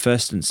in the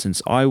first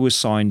instance, I was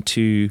signed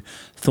to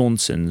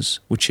Thornson's,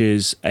 which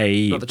is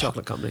not the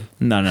chocolate company.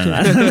 No,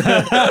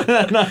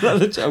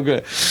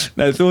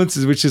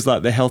 Thornson's, which is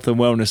like the health and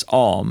wellness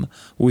arm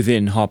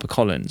within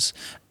HarperCollins.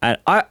 And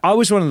I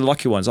was one of the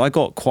lucky ones. I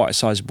got quite a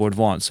sizable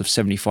advance of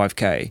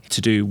 75k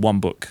to do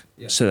one book.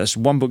 Yeah. So that's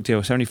one book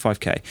deal,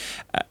 75k.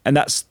 And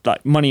that's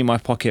like money in my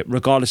pocket,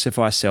 regardless if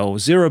I sell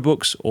 0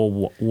 books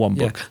or one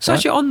book. So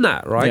actually on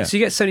that, right? Yeah. So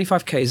you get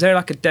 75k. Is there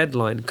like a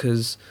deadline?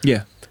 Because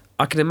yeah,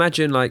 I can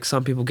imagine like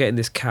some people getting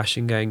this cash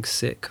and going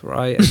sick,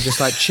 right? And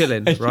just like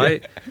chilling,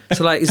 right?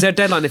 So like, is there a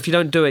deadline? If you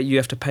don't do it, you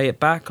have to pay it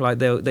back? Like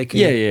they can...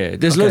 Yeah.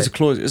 There's loads of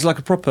clauses. It's like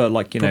a proper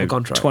like, proper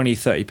contract. 20,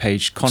 30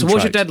 page contract. So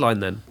what's your deadline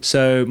then?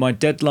 So my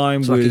deadline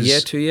was... like a year,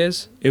 2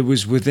 years? It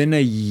was within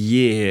a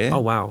year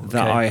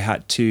that I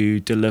had to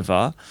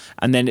deliver,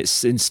 and then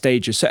it's in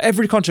stages. So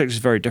every contract is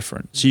very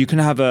different. So you can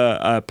have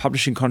a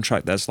publishing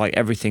contract that's like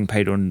everything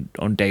paid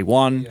on day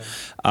one.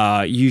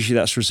 Yeah. Usually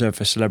that's reserved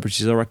for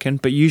celebrities, I reckon,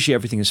 but usually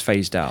everything is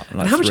phased out.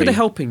 Like and how much are they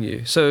helping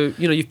you? So,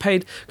 you've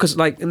paid, because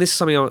like, and this is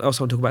something else I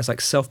want to talk about, it's like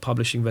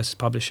self-publishing versus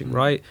publishing,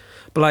 right?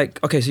 But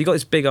like, okay, so you got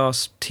this big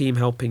ass team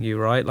helping you,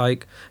 right?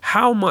 Like,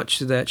 how much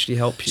do they actually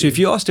help you? So if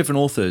you ask different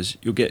authors,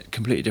 you'll get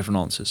completely different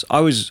answers. I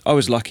was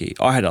lucky.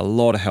 I had a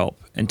lot of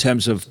help in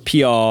terms of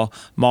PR,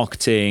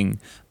 marketing,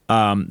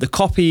 the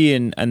copy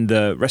and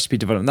the recipe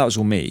development. That was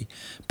all me,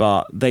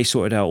 but they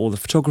sorted out all the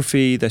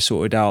photography. They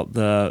sorted out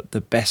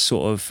the best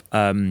sort of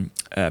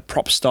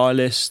prop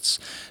stylists,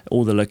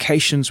 all the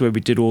locations where we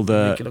did all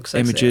the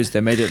images.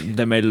 They made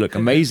it look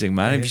amazing,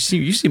 man. Have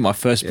you see my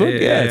first book?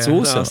 Yeah, it's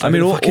awesome. No, I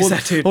mean, all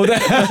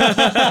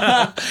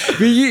that.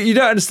 But you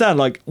don't understand.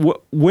 Like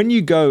when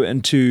you go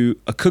into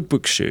a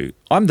cookbook shoot,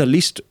 I'm the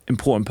least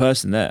important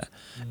person there.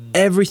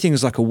 Everything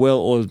is like a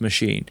well-oiled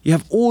machine. You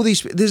have all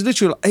these, there's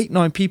literally like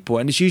 8-9 people,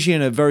 and it's usually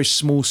in a very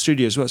small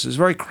studio as well, so it's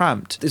very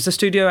cramped. Is the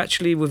studio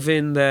actually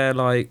within their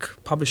like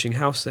publishing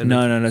house then?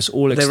 No, it's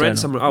all external. They rent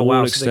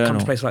somewhere, so they come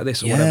to a place like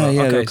this or whatever?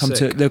 Yeah,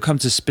 okay, they'll come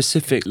to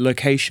specific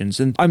locations,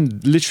 and I'm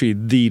literally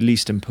the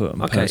least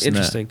important person. Okay,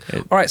 interesting.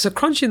 All right, so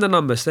crunching the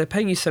numbers, they're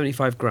paying you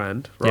 75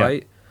 grand,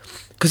 right?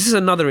 Because this is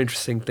another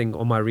interesting thing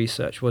on my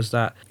research, was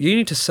that you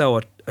need to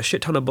sell a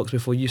shit ton of books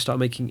before you start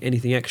making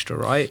anything extra,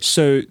 right?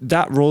 So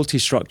that royalty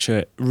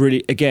structure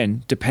really,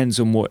 again, depends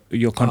on what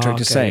your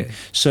contract is saying.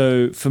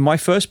 So for my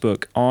first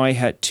book, I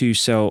had to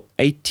sell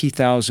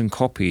 80,000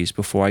 copies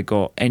before I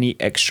got any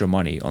extra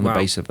money on the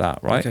base of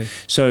that, right? Okay.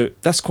 So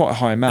that's quite a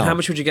high amount. And how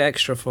much would you get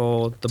extra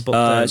for the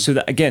book? So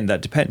that, again,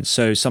 that depends.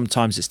 So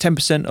sometimes it's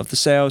 10% of the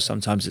sales,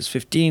 sometimes it's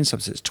 15,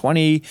 sometimes it's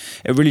 20.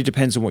 It really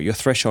depends on what your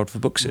threshold for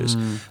books is.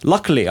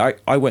 Luckily,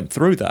 I went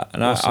through that,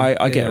 and awesome.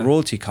 I get a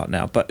royalty cut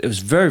now, but it was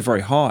very,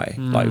 very high,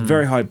 like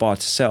very high bar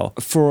to sell.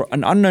 For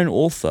an unknown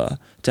author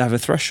to have a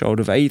threshold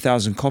of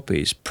 80,000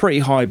 copies, pretty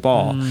high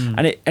bar,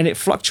 and it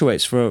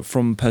fluctuates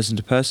from person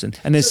to person.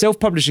 And then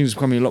self-publishing is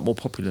becoming a lot more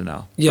popular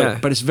now. Yeah,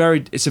 but it's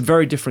a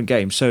very different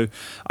game. So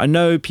I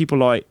know people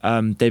like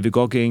David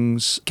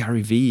Goggins,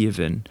 Gary Vee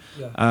even,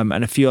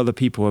 and a few other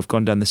people have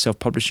gone down the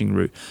self-publishing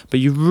route. But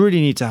you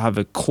really need to have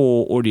a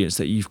core audience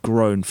that you've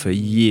grown for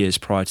years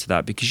prior to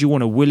that, because you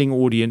want a willing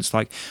audience,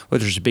 like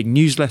whether it's a big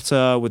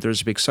newsletter, whether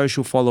it's a big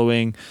social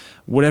following,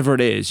 whatever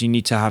it is, you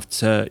need to have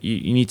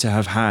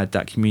had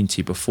that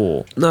community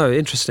before. No,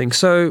 interesting.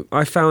 So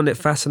I found it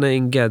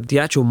fascinating. Yeah, the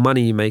actual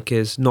money you make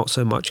is not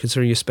so much,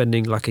 considering you're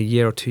spending like a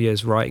year or 2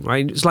 years writing,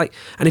 right? It's like,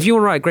 and if you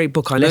want to write a great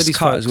book, I know these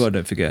cut folks, as well,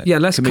 don't forget. Yeah,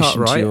 less cut,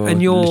 right?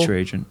 And you're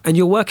literary agent. And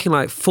you're working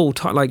like full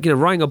time. Like,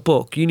 writing a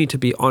book, you need to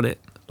be on it.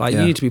 Like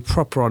you need to be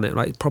proper on it,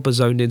 like proper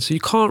zoned in. So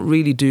you can't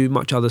really do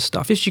much other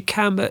stuff. Yes, you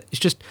can, but it's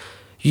just,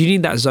 you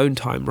need that zone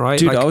time, right?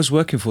 Dude, like, I was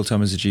working full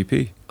time as a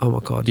GP. Oh my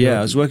God. Yeah,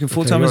 I was working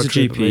full time as a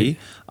GP.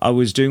 I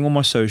was doing all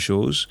my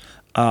socials.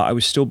 I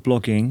was still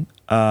blogging.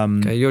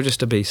 Okay, you're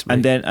just a beast,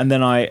 mate. And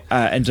then I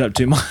ended up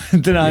doing my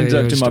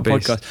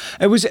podcast.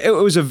 It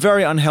was a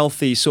very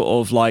unhealthy sort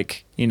of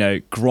like,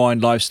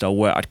 grind lifestyle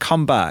where I'd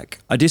come back.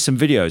 I did some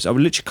videos. I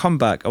would literally come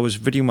back. I was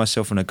videoing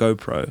myself on a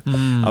GoPro.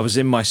 I was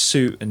in my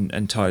suit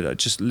and tied. I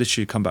just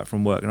literally come back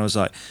from work, and I was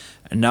like,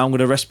 and now I'm going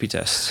to recipe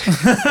test. Yeah,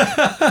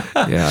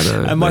 I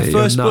know. And my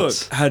first book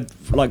had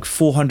like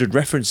 400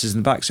 references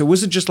in the back. So it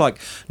wasn't just like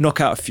knock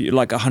out a few,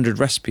 like 100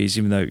 recipes,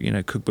 even though,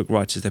 cookbook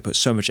writers, they put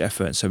so much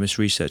effort and so much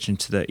research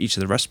into each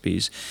of the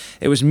recipes.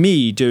 It was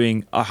me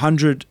doing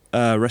 100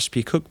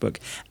 recipe cookbook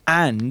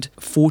and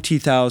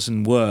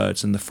 40,000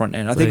 words in the front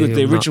end. I think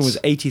the original was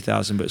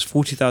 80,000, but it's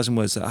 40,000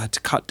 words that I had to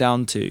cut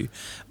down to,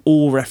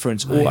 all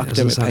reference, all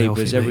academic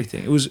papers,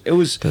 everything. It was.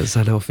 Doesn't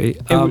sound healthy.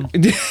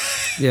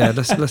 Yeah,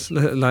 let's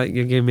like,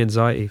 you're giving me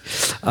anxiety.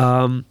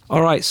 All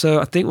right,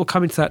 so I think we're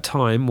coming to that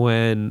time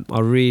when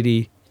our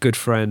really good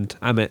friend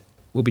Amit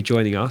will be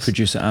joining us.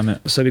 Producer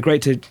Amit. So it'd be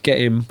great to get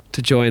him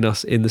to join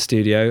us in the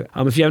studio.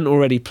 If you haven't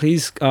already,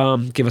 please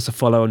give us a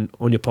follow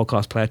on your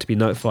podcast player to be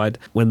notified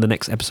when the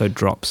next episode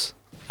drops.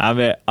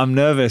 Amit, I'm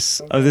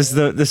nervous. This is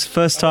the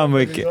first time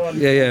we're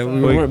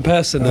we're in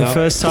person now. The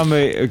first time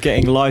we're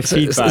getting live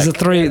feedback. It's the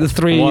three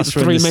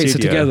mates are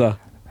together.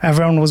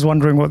 Everyone was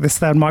wondering what this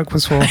third mic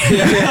was for. That's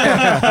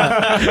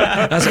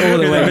all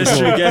the way.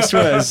 Mystery guest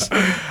was.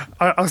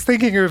 I was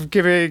thinking of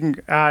giving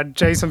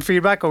Jay some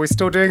feedback. Are we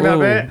still doing that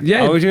bit?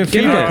 Yeah, we're doing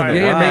feedback.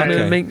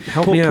 Right.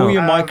 Help me out. Pull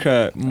your mic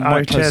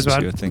closer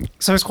to your thing.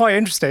 So it's quite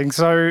interesting.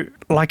 So,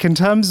 like, in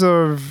terms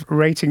of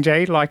rating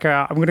Jay, like,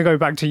 I'm going to go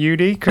back to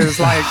uni, because,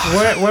 like,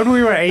 when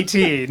we were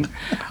 18,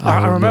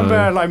 I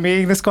remember like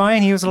meeting this guy,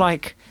 and he was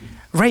like,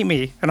 rate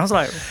me, and I was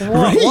like,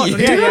 what?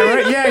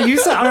 Yeah, you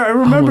said, I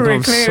remember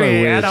it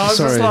clearly, and I was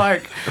just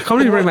like, I can't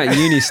really bring back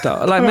uni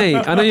stuff. Like, mate,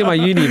 I know you're my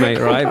uni mate,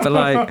 right? But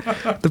like,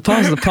 the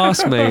past is the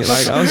past, mate.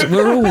 Like,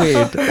 we're all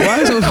weird. Why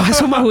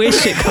is all my weird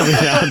shit coming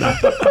out now?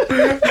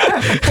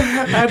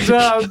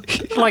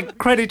 And like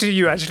credit to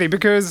you actually,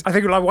 because I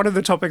think like one of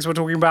the topics we're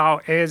talking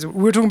about is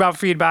we're talking about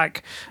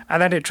feedback,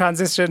 and then it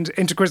transitioned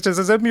into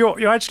criticism.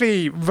 You're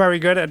actually very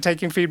good at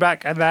taking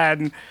feedback and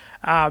then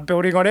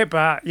building on it.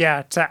 But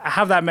yeah, to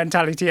have that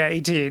mentality at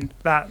 18,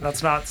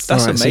 that's nuts. That's All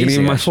right, so you amazing,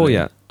 give me my 4 actually.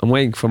 yet? I'm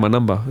waiting for my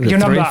number. Is Your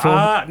it 3, number?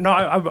 4?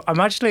 No, I'm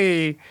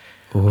actually.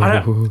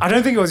 I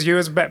don't think it was you. It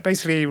was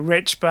basically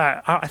Rich,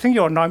 but I think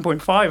you're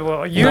 9.5.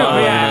 Or you, you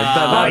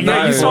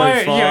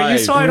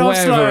started off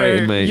slow.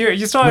 Overrated, mate.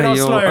 You started off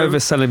Mate, slow. you're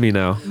overselling me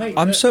now.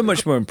 I'm so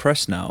much more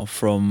impressed now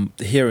from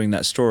hearing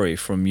that story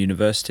from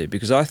university,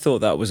 because I thought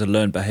that was a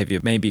learned behavior,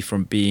 maybe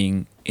from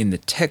being in the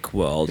tech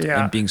world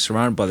Yeah. and being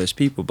surrounded by those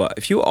people. But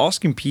if you're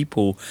asking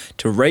people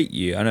to rate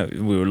you, I know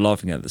we were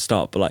laughing at the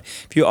start, but like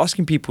if you're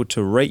asking people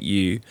to rate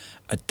you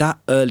at that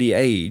early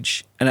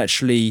age and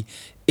actually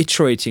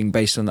iterating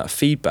based on that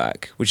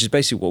feedback, which is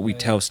basically what we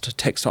tell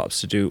tech startups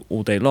to do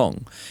all day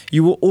long,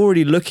 you were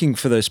already looking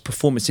for those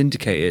performance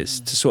indicators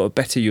to sort of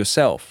better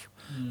yourself,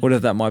 whatever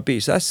that might be.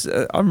 So that's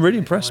I'm really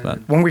impressed,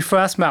 man. When we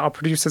first met our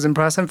producers in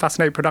person,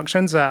 Fascinate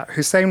Productions,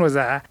 Hussein was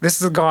there. This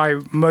is a guy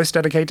most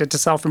dedicated to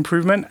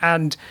self-improvement.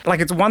 And like,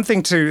 it's one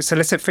thing to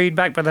solicit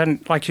feedback, but then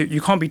like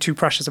you can't be too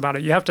precious about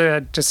it. You have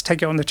to just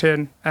take it on the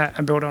chin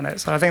and build on it.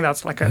 So I think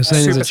that's like a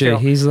Hussein's super a G. skill.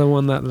 He's the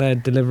one that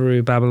led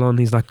Deliveroo Babylon.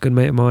 He's like a good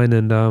mate of mine,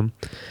 and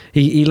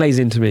he lays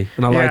into me,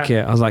 and I like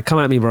it. I was like, come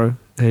at me, bro.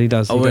 And he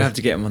does. Oh, he we'll does. have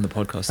to get him on the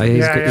podcast. Oh, he's,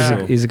 Yeah, good,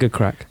 yeah. he's a good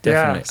crack.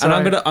 Definitely. Yeah, so- And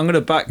I'm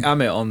gonna back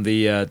Amit on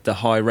the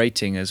high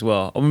rating as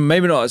well. I mean,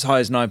 maybe not as high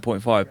as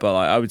 9.5, but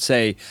like, I would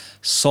say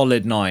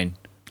solid 9.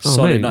 Oh,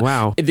 Solid mate, 9.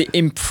 wow. The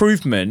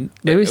improvement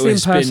Maybe it's the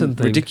has in-person been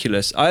thing.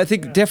 ridiculous. I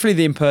think definitely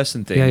the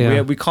in-person thing. Yeah,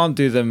 yeah. We can't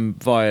do them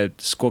via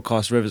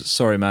Squadcast River.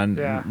 Sorry, man.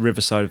 Yeah.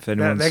 Riverside, if They're,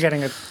 anyone's... they're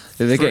getting it.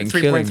 They're getting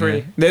killing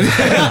 3.3. me.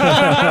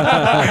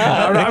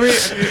 I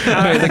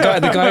mean, Mate,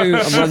 the guy who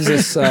runs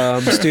this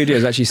studio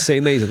is actually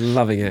sitting there. He's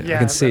loving it. I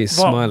can see he's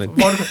smiling.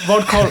 Vox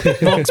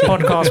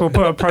Podcast will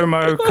put a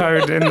promo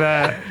code in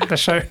the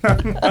show,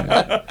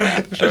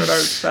 the show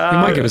notes. You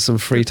might give us some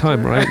free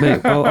time, right,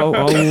 mate? I'll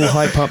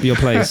hype up your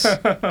place.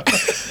 I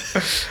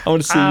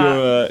want to see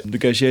your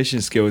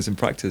negotiation skills in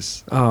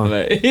practice. Oh.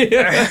 Like-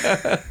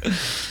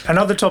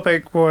 Another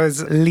topic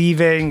was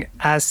leaving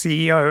as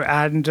CEO,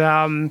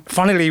 and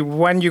funnily,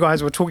 when you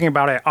guys were talking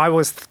about it, I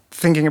was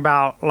thinking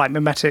about like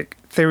mimetic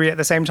theory at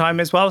the same time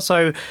as well.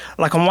 So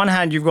like on one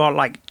hand you've got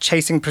like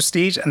chasing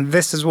prestige, and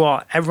this is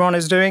what everyone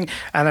is doing,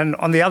 and then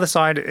on the other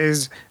side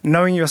is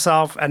knowing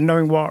yourself and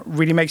knowing what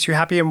really makes you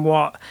happy and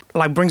what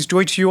like brings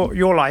joy to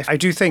your life. I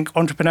do think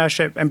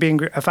entrepreneurship and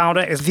being a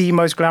founder is the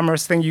most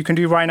glamorous thing you can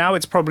do right now.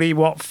 It's probably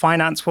what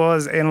finance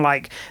was in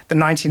like the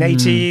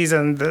 1980s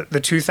and the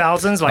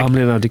 2000s. Like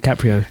Leonardo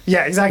DiCaprio.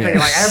 yeah, exactly.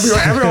 Like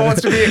everyone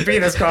wants to be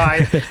this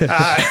guy.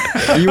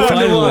 You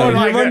wonder why?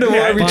 Like, You wonder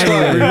why we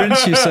try. We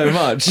rinse you so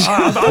much.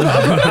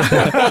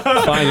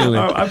 Finally.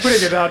 I'm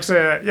putting it down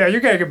to you're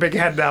getting a big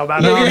head now,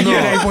 man. No, You're I'm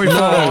getting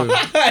not.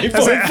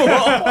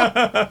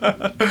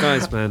 8.4.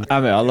 Guys, man.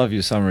 Amit, I love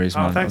your summaries,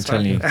 man. thanks,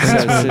 I'm telling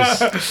man. you.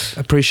 It's-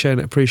 Appreciate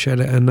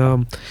it.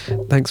 And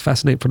thanks,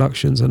 Fascinate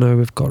Productions. I know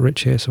we've got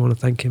Rich here, so I want to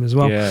thank him as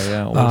well.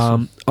 yeah,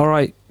 awesome. All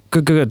right.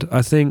 Good.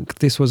 I think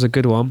this was a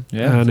good one.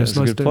 Yeah, and that it's was a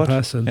nice good to do in pod.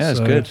 person. Yeah, it's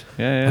so good.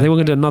 Yeah. I think we're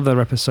going to do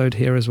another episode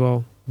here as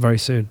well very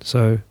soon.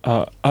 So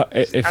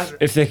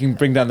If they can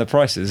bring down the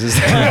prices.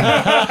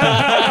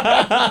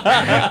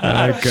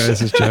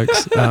 guys, it's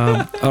jokes.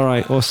 All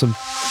right, awesome.